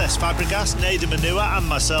week, Cesc Fabregas, Nader Manua and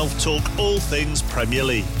myself talk all things Premier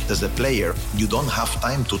League. As a player, you don't have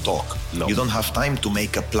time to talk. No. You don't have time to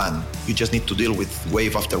make a plan. You just need to deal with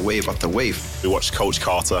wave after wave after wave. We watched Coach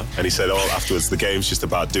Carter and he said, afterwards, the game's just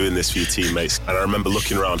about doing this for your teammates. And I remember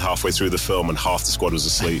looking around halfway through the film and half the squad was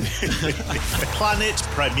asleep. Planet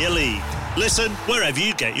Premier League. Listen wherever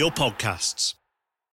you get your podcasts.